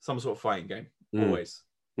some sort of fighting game, always.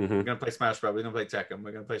 Mm-hmm. We're going to play Smash Bros. We're going to play Tekken.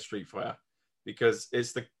 We're going to play Street Fighter because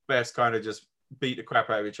it's the best kind of just beat the crap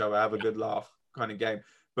out of each other, have a good laugh kind of game.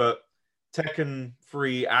 But Tekken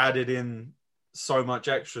 3 added in so much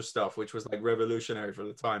extra stuff, which was like revolutionary for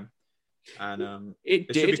the time. And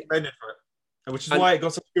it should be commended for it. Which is why it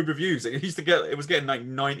got such good reviews. It was getting like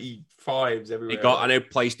 95s everywhere. I know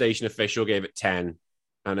PlayStation Official gave it 10.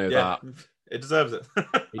 I know that. It deserves it.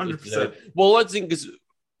 100%. Well, I think because,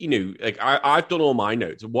 like I've done all my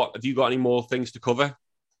notes. What have you got any more things to cover?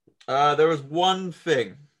 There was one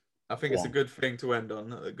thing. I think it's a good thing to end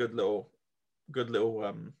on. A good little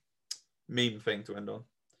meme thing to end on.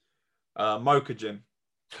 Mokujin.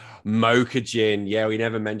 Mokujin. Yeah, we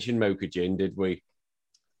never mentioned Mokujin, did we?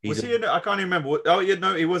 Was he I can't even remember.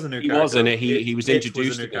 He was a new character. He wasn't. He was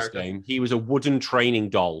introduced in this game. He was a wooden training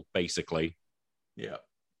doll, basically. Yeah.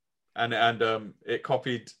 And it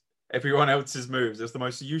copied everyone else's moves. It was the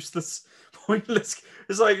most useless, pointless.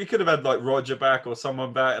 It's like you could have had like Roger back or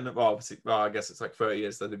someone back, and obviously, I guess it's like 30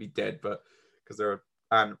 years, so they'd be dead, but because they're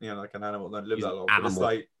like an animal, don't live that long. But it's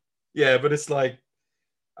like, but it's like.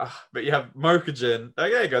 But you have Mokujin.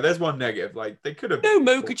 There you go. There's one negative. Like they could have. No,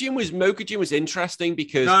 Mokujin was interesting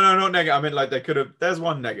because no, not negative. I mean, like they could have. There's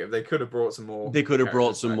one negative. They could have brought some more. They could have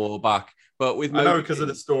brought some more back, but with I know because of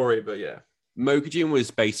the story, but yeah, Mokujin was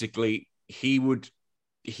basically he was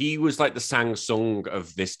like the Samsung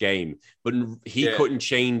of this game, but he couldn't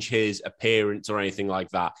change his appearance or anything like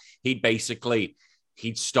that.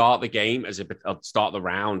 He'd start the game start the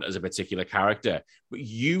round as a particular character, but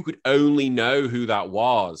you could only know who that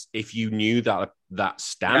was if you knew that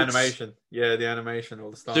stance. The animation, all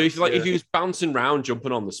the stuff. So if he was bouncing around,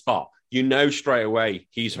 jumping on the spot, straight away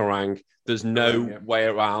he's Harang. There's no way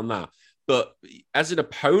around that. But as an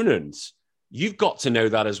opponent, you've got to know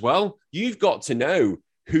that as well. You've got to know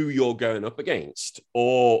who you're going up against,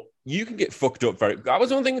 or you can get fucked up that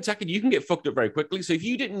was one thing in Tekken, you can get fucked up very quickly. So if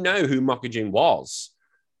you didn't know who Mokujin was,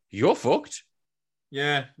 you're fucked.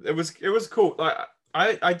 Yeah, it was cool. Like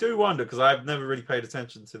I do wonder, because I've never really paid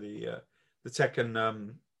attention to the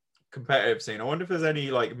Tekken competitive scene. I wonder if there's any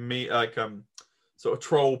sort of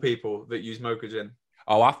troll people that use Mokujin.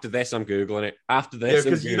 Oh, after this, I'm Googling it. After this, yeah,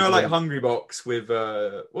 because like Hungrybox with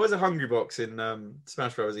what was it? Hungrybox in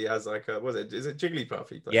Smash Bros. He has like is it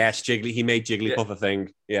Jigglypuff? Yes, Jiggly. He made Jigglypuff a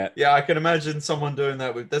thing. Yeah, yeah. I can imagine someone doing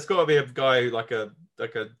that with. There's got to be a guy like a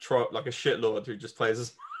shitlord who just plays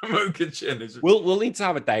as Mokujin. We'll need to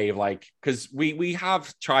have a day of because we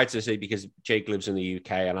have tried to see, because Jake lives in the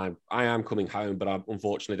UK and I am coming home, but I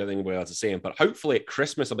unfortunately don't think we'll be able to see him. But hopefully at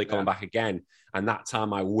Christmas I'll be coming back again, and that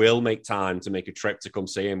time I will make time to make a trip to come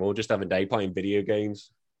see him. We'll just have a day playing video games.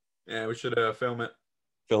 Yeah, we should film it.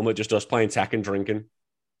 Film it, just us playing Tekken, drinking.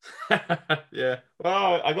 Yeah.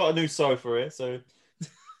 Well, I got a new sofa here, so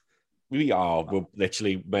we'll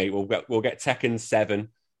literally, mate. We'll get Tekken 7,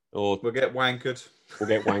 or we'll get wankered. We'll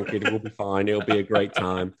get wankered. We'll be fine. It'll be a great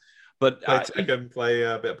time. But play Tekken, play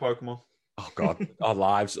a bit of Pokemon. Oh God, our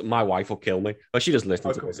lives. My wife will kill me. But she doesn't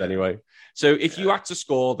listen to this anyway. So if you had to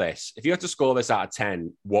score this, out of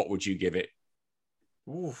 10, what would you give it?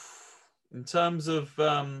 Oof. In terms of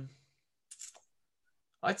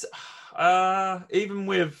even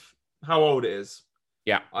with how old it is,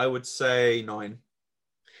 yeah, I would say 9.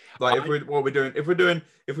 Like if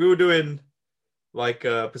we were doing like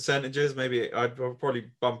percentages, maybe I'd probably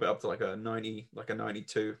bump it up to like a 90, like a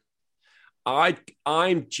 92.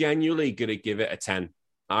 I'm genuinely gonna give it a 10.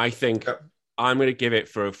 I think I'm gonna give it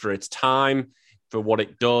for its time, for what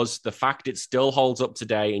it does, the fact it still holds up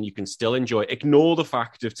today and you can still enjoy it. Ignore the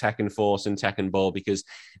fact of Tekken Force and Tekken Ball, because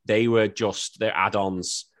they were just their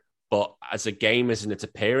add-ons. But as a game, as in its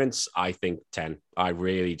appearance, I think 10. I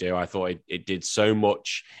really do. I thought it did so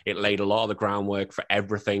much. It laid a lot of the groundwork for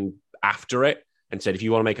everything after it, and said, if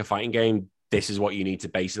you want to make a fighting game, this is what you need to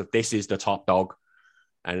base it. This is the top dog.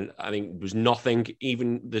 And I think there's nothing,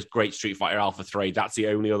 even this great Street Fighter Alpha 3, that's the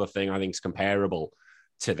only other thing I think is comparable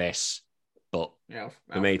to this. But yeah,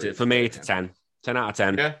 for me, it's a 10. 10 out of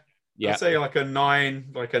 10. Yeah. I'd say like a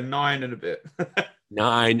 9 and a bit.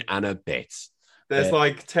 9 and a bit. There's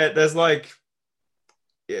like 10,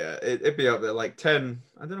 it'd be up there, like 10.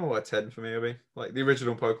 I don't know what 10 for me would be. Like the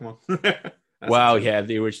original Pokemon. Well, yeah,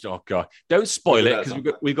 the original. Oh God, don't spoil it,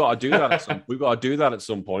 because we've got to do that. We've got to do that at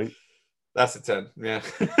some point. That's a 10. Yeah.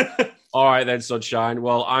 All right then, Sunshine.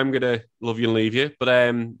 Well, I'm gonna love you and leave you, but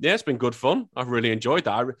yeah, it's been good fun. I've really enjoyed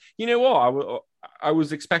that. You know what? I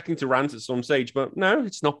was expecting to rant at some stage, but no,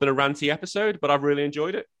 it's not been a ranty episode. But I've really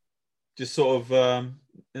enjoyed it. Just sort of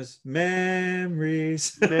it's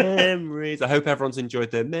memories. Memories. I hope everyone's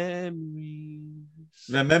enjoyed their memories.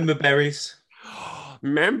 Remember berries.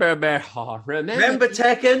 Remember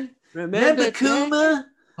Tekken. Remember Kuma.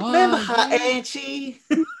 Remember Haichi.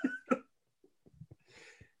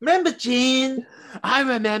 Remember Jin. I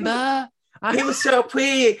remember. He was so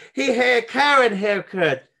pretty. He had Karen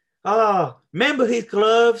haircut. Oh, remember his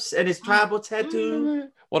gloves and his tribal tattoo.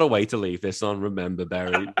 What a way to leave this on. Remember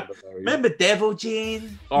Barry. Remember Devil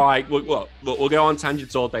Gene. All right, look, we'll go on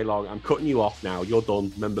tangents all day long. I'm cutting you off now. You're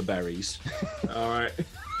done. Remember berries. All right.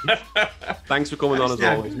 Thanks for coming on as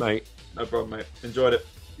always, mate. No problem, mate. Enjoyed it.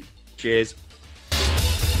 Cheers.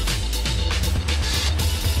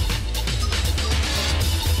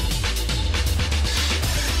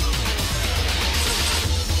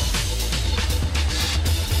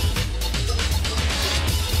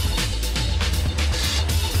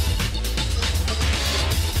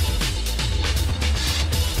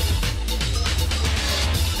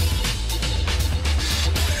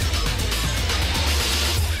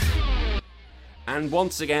 And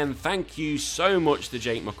once again, thank you so much to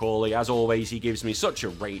Jake McCauley. As always, he gives me such a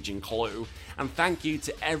raging clue. And thank you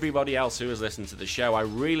to everybody else who has listened to the show. I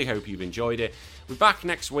really hope you've enjoyed it. We're back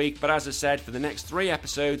next week, but as I said, for the next 3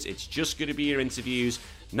 episodes, it's just going to be your interviews.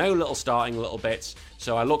 No little starting little bits.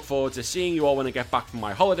 So I look forward to seeing you all when I get back from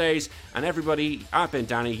my holidays. And everybody, I've been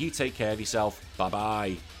Danny. You take care of yourself.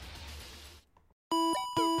 Bye-bye.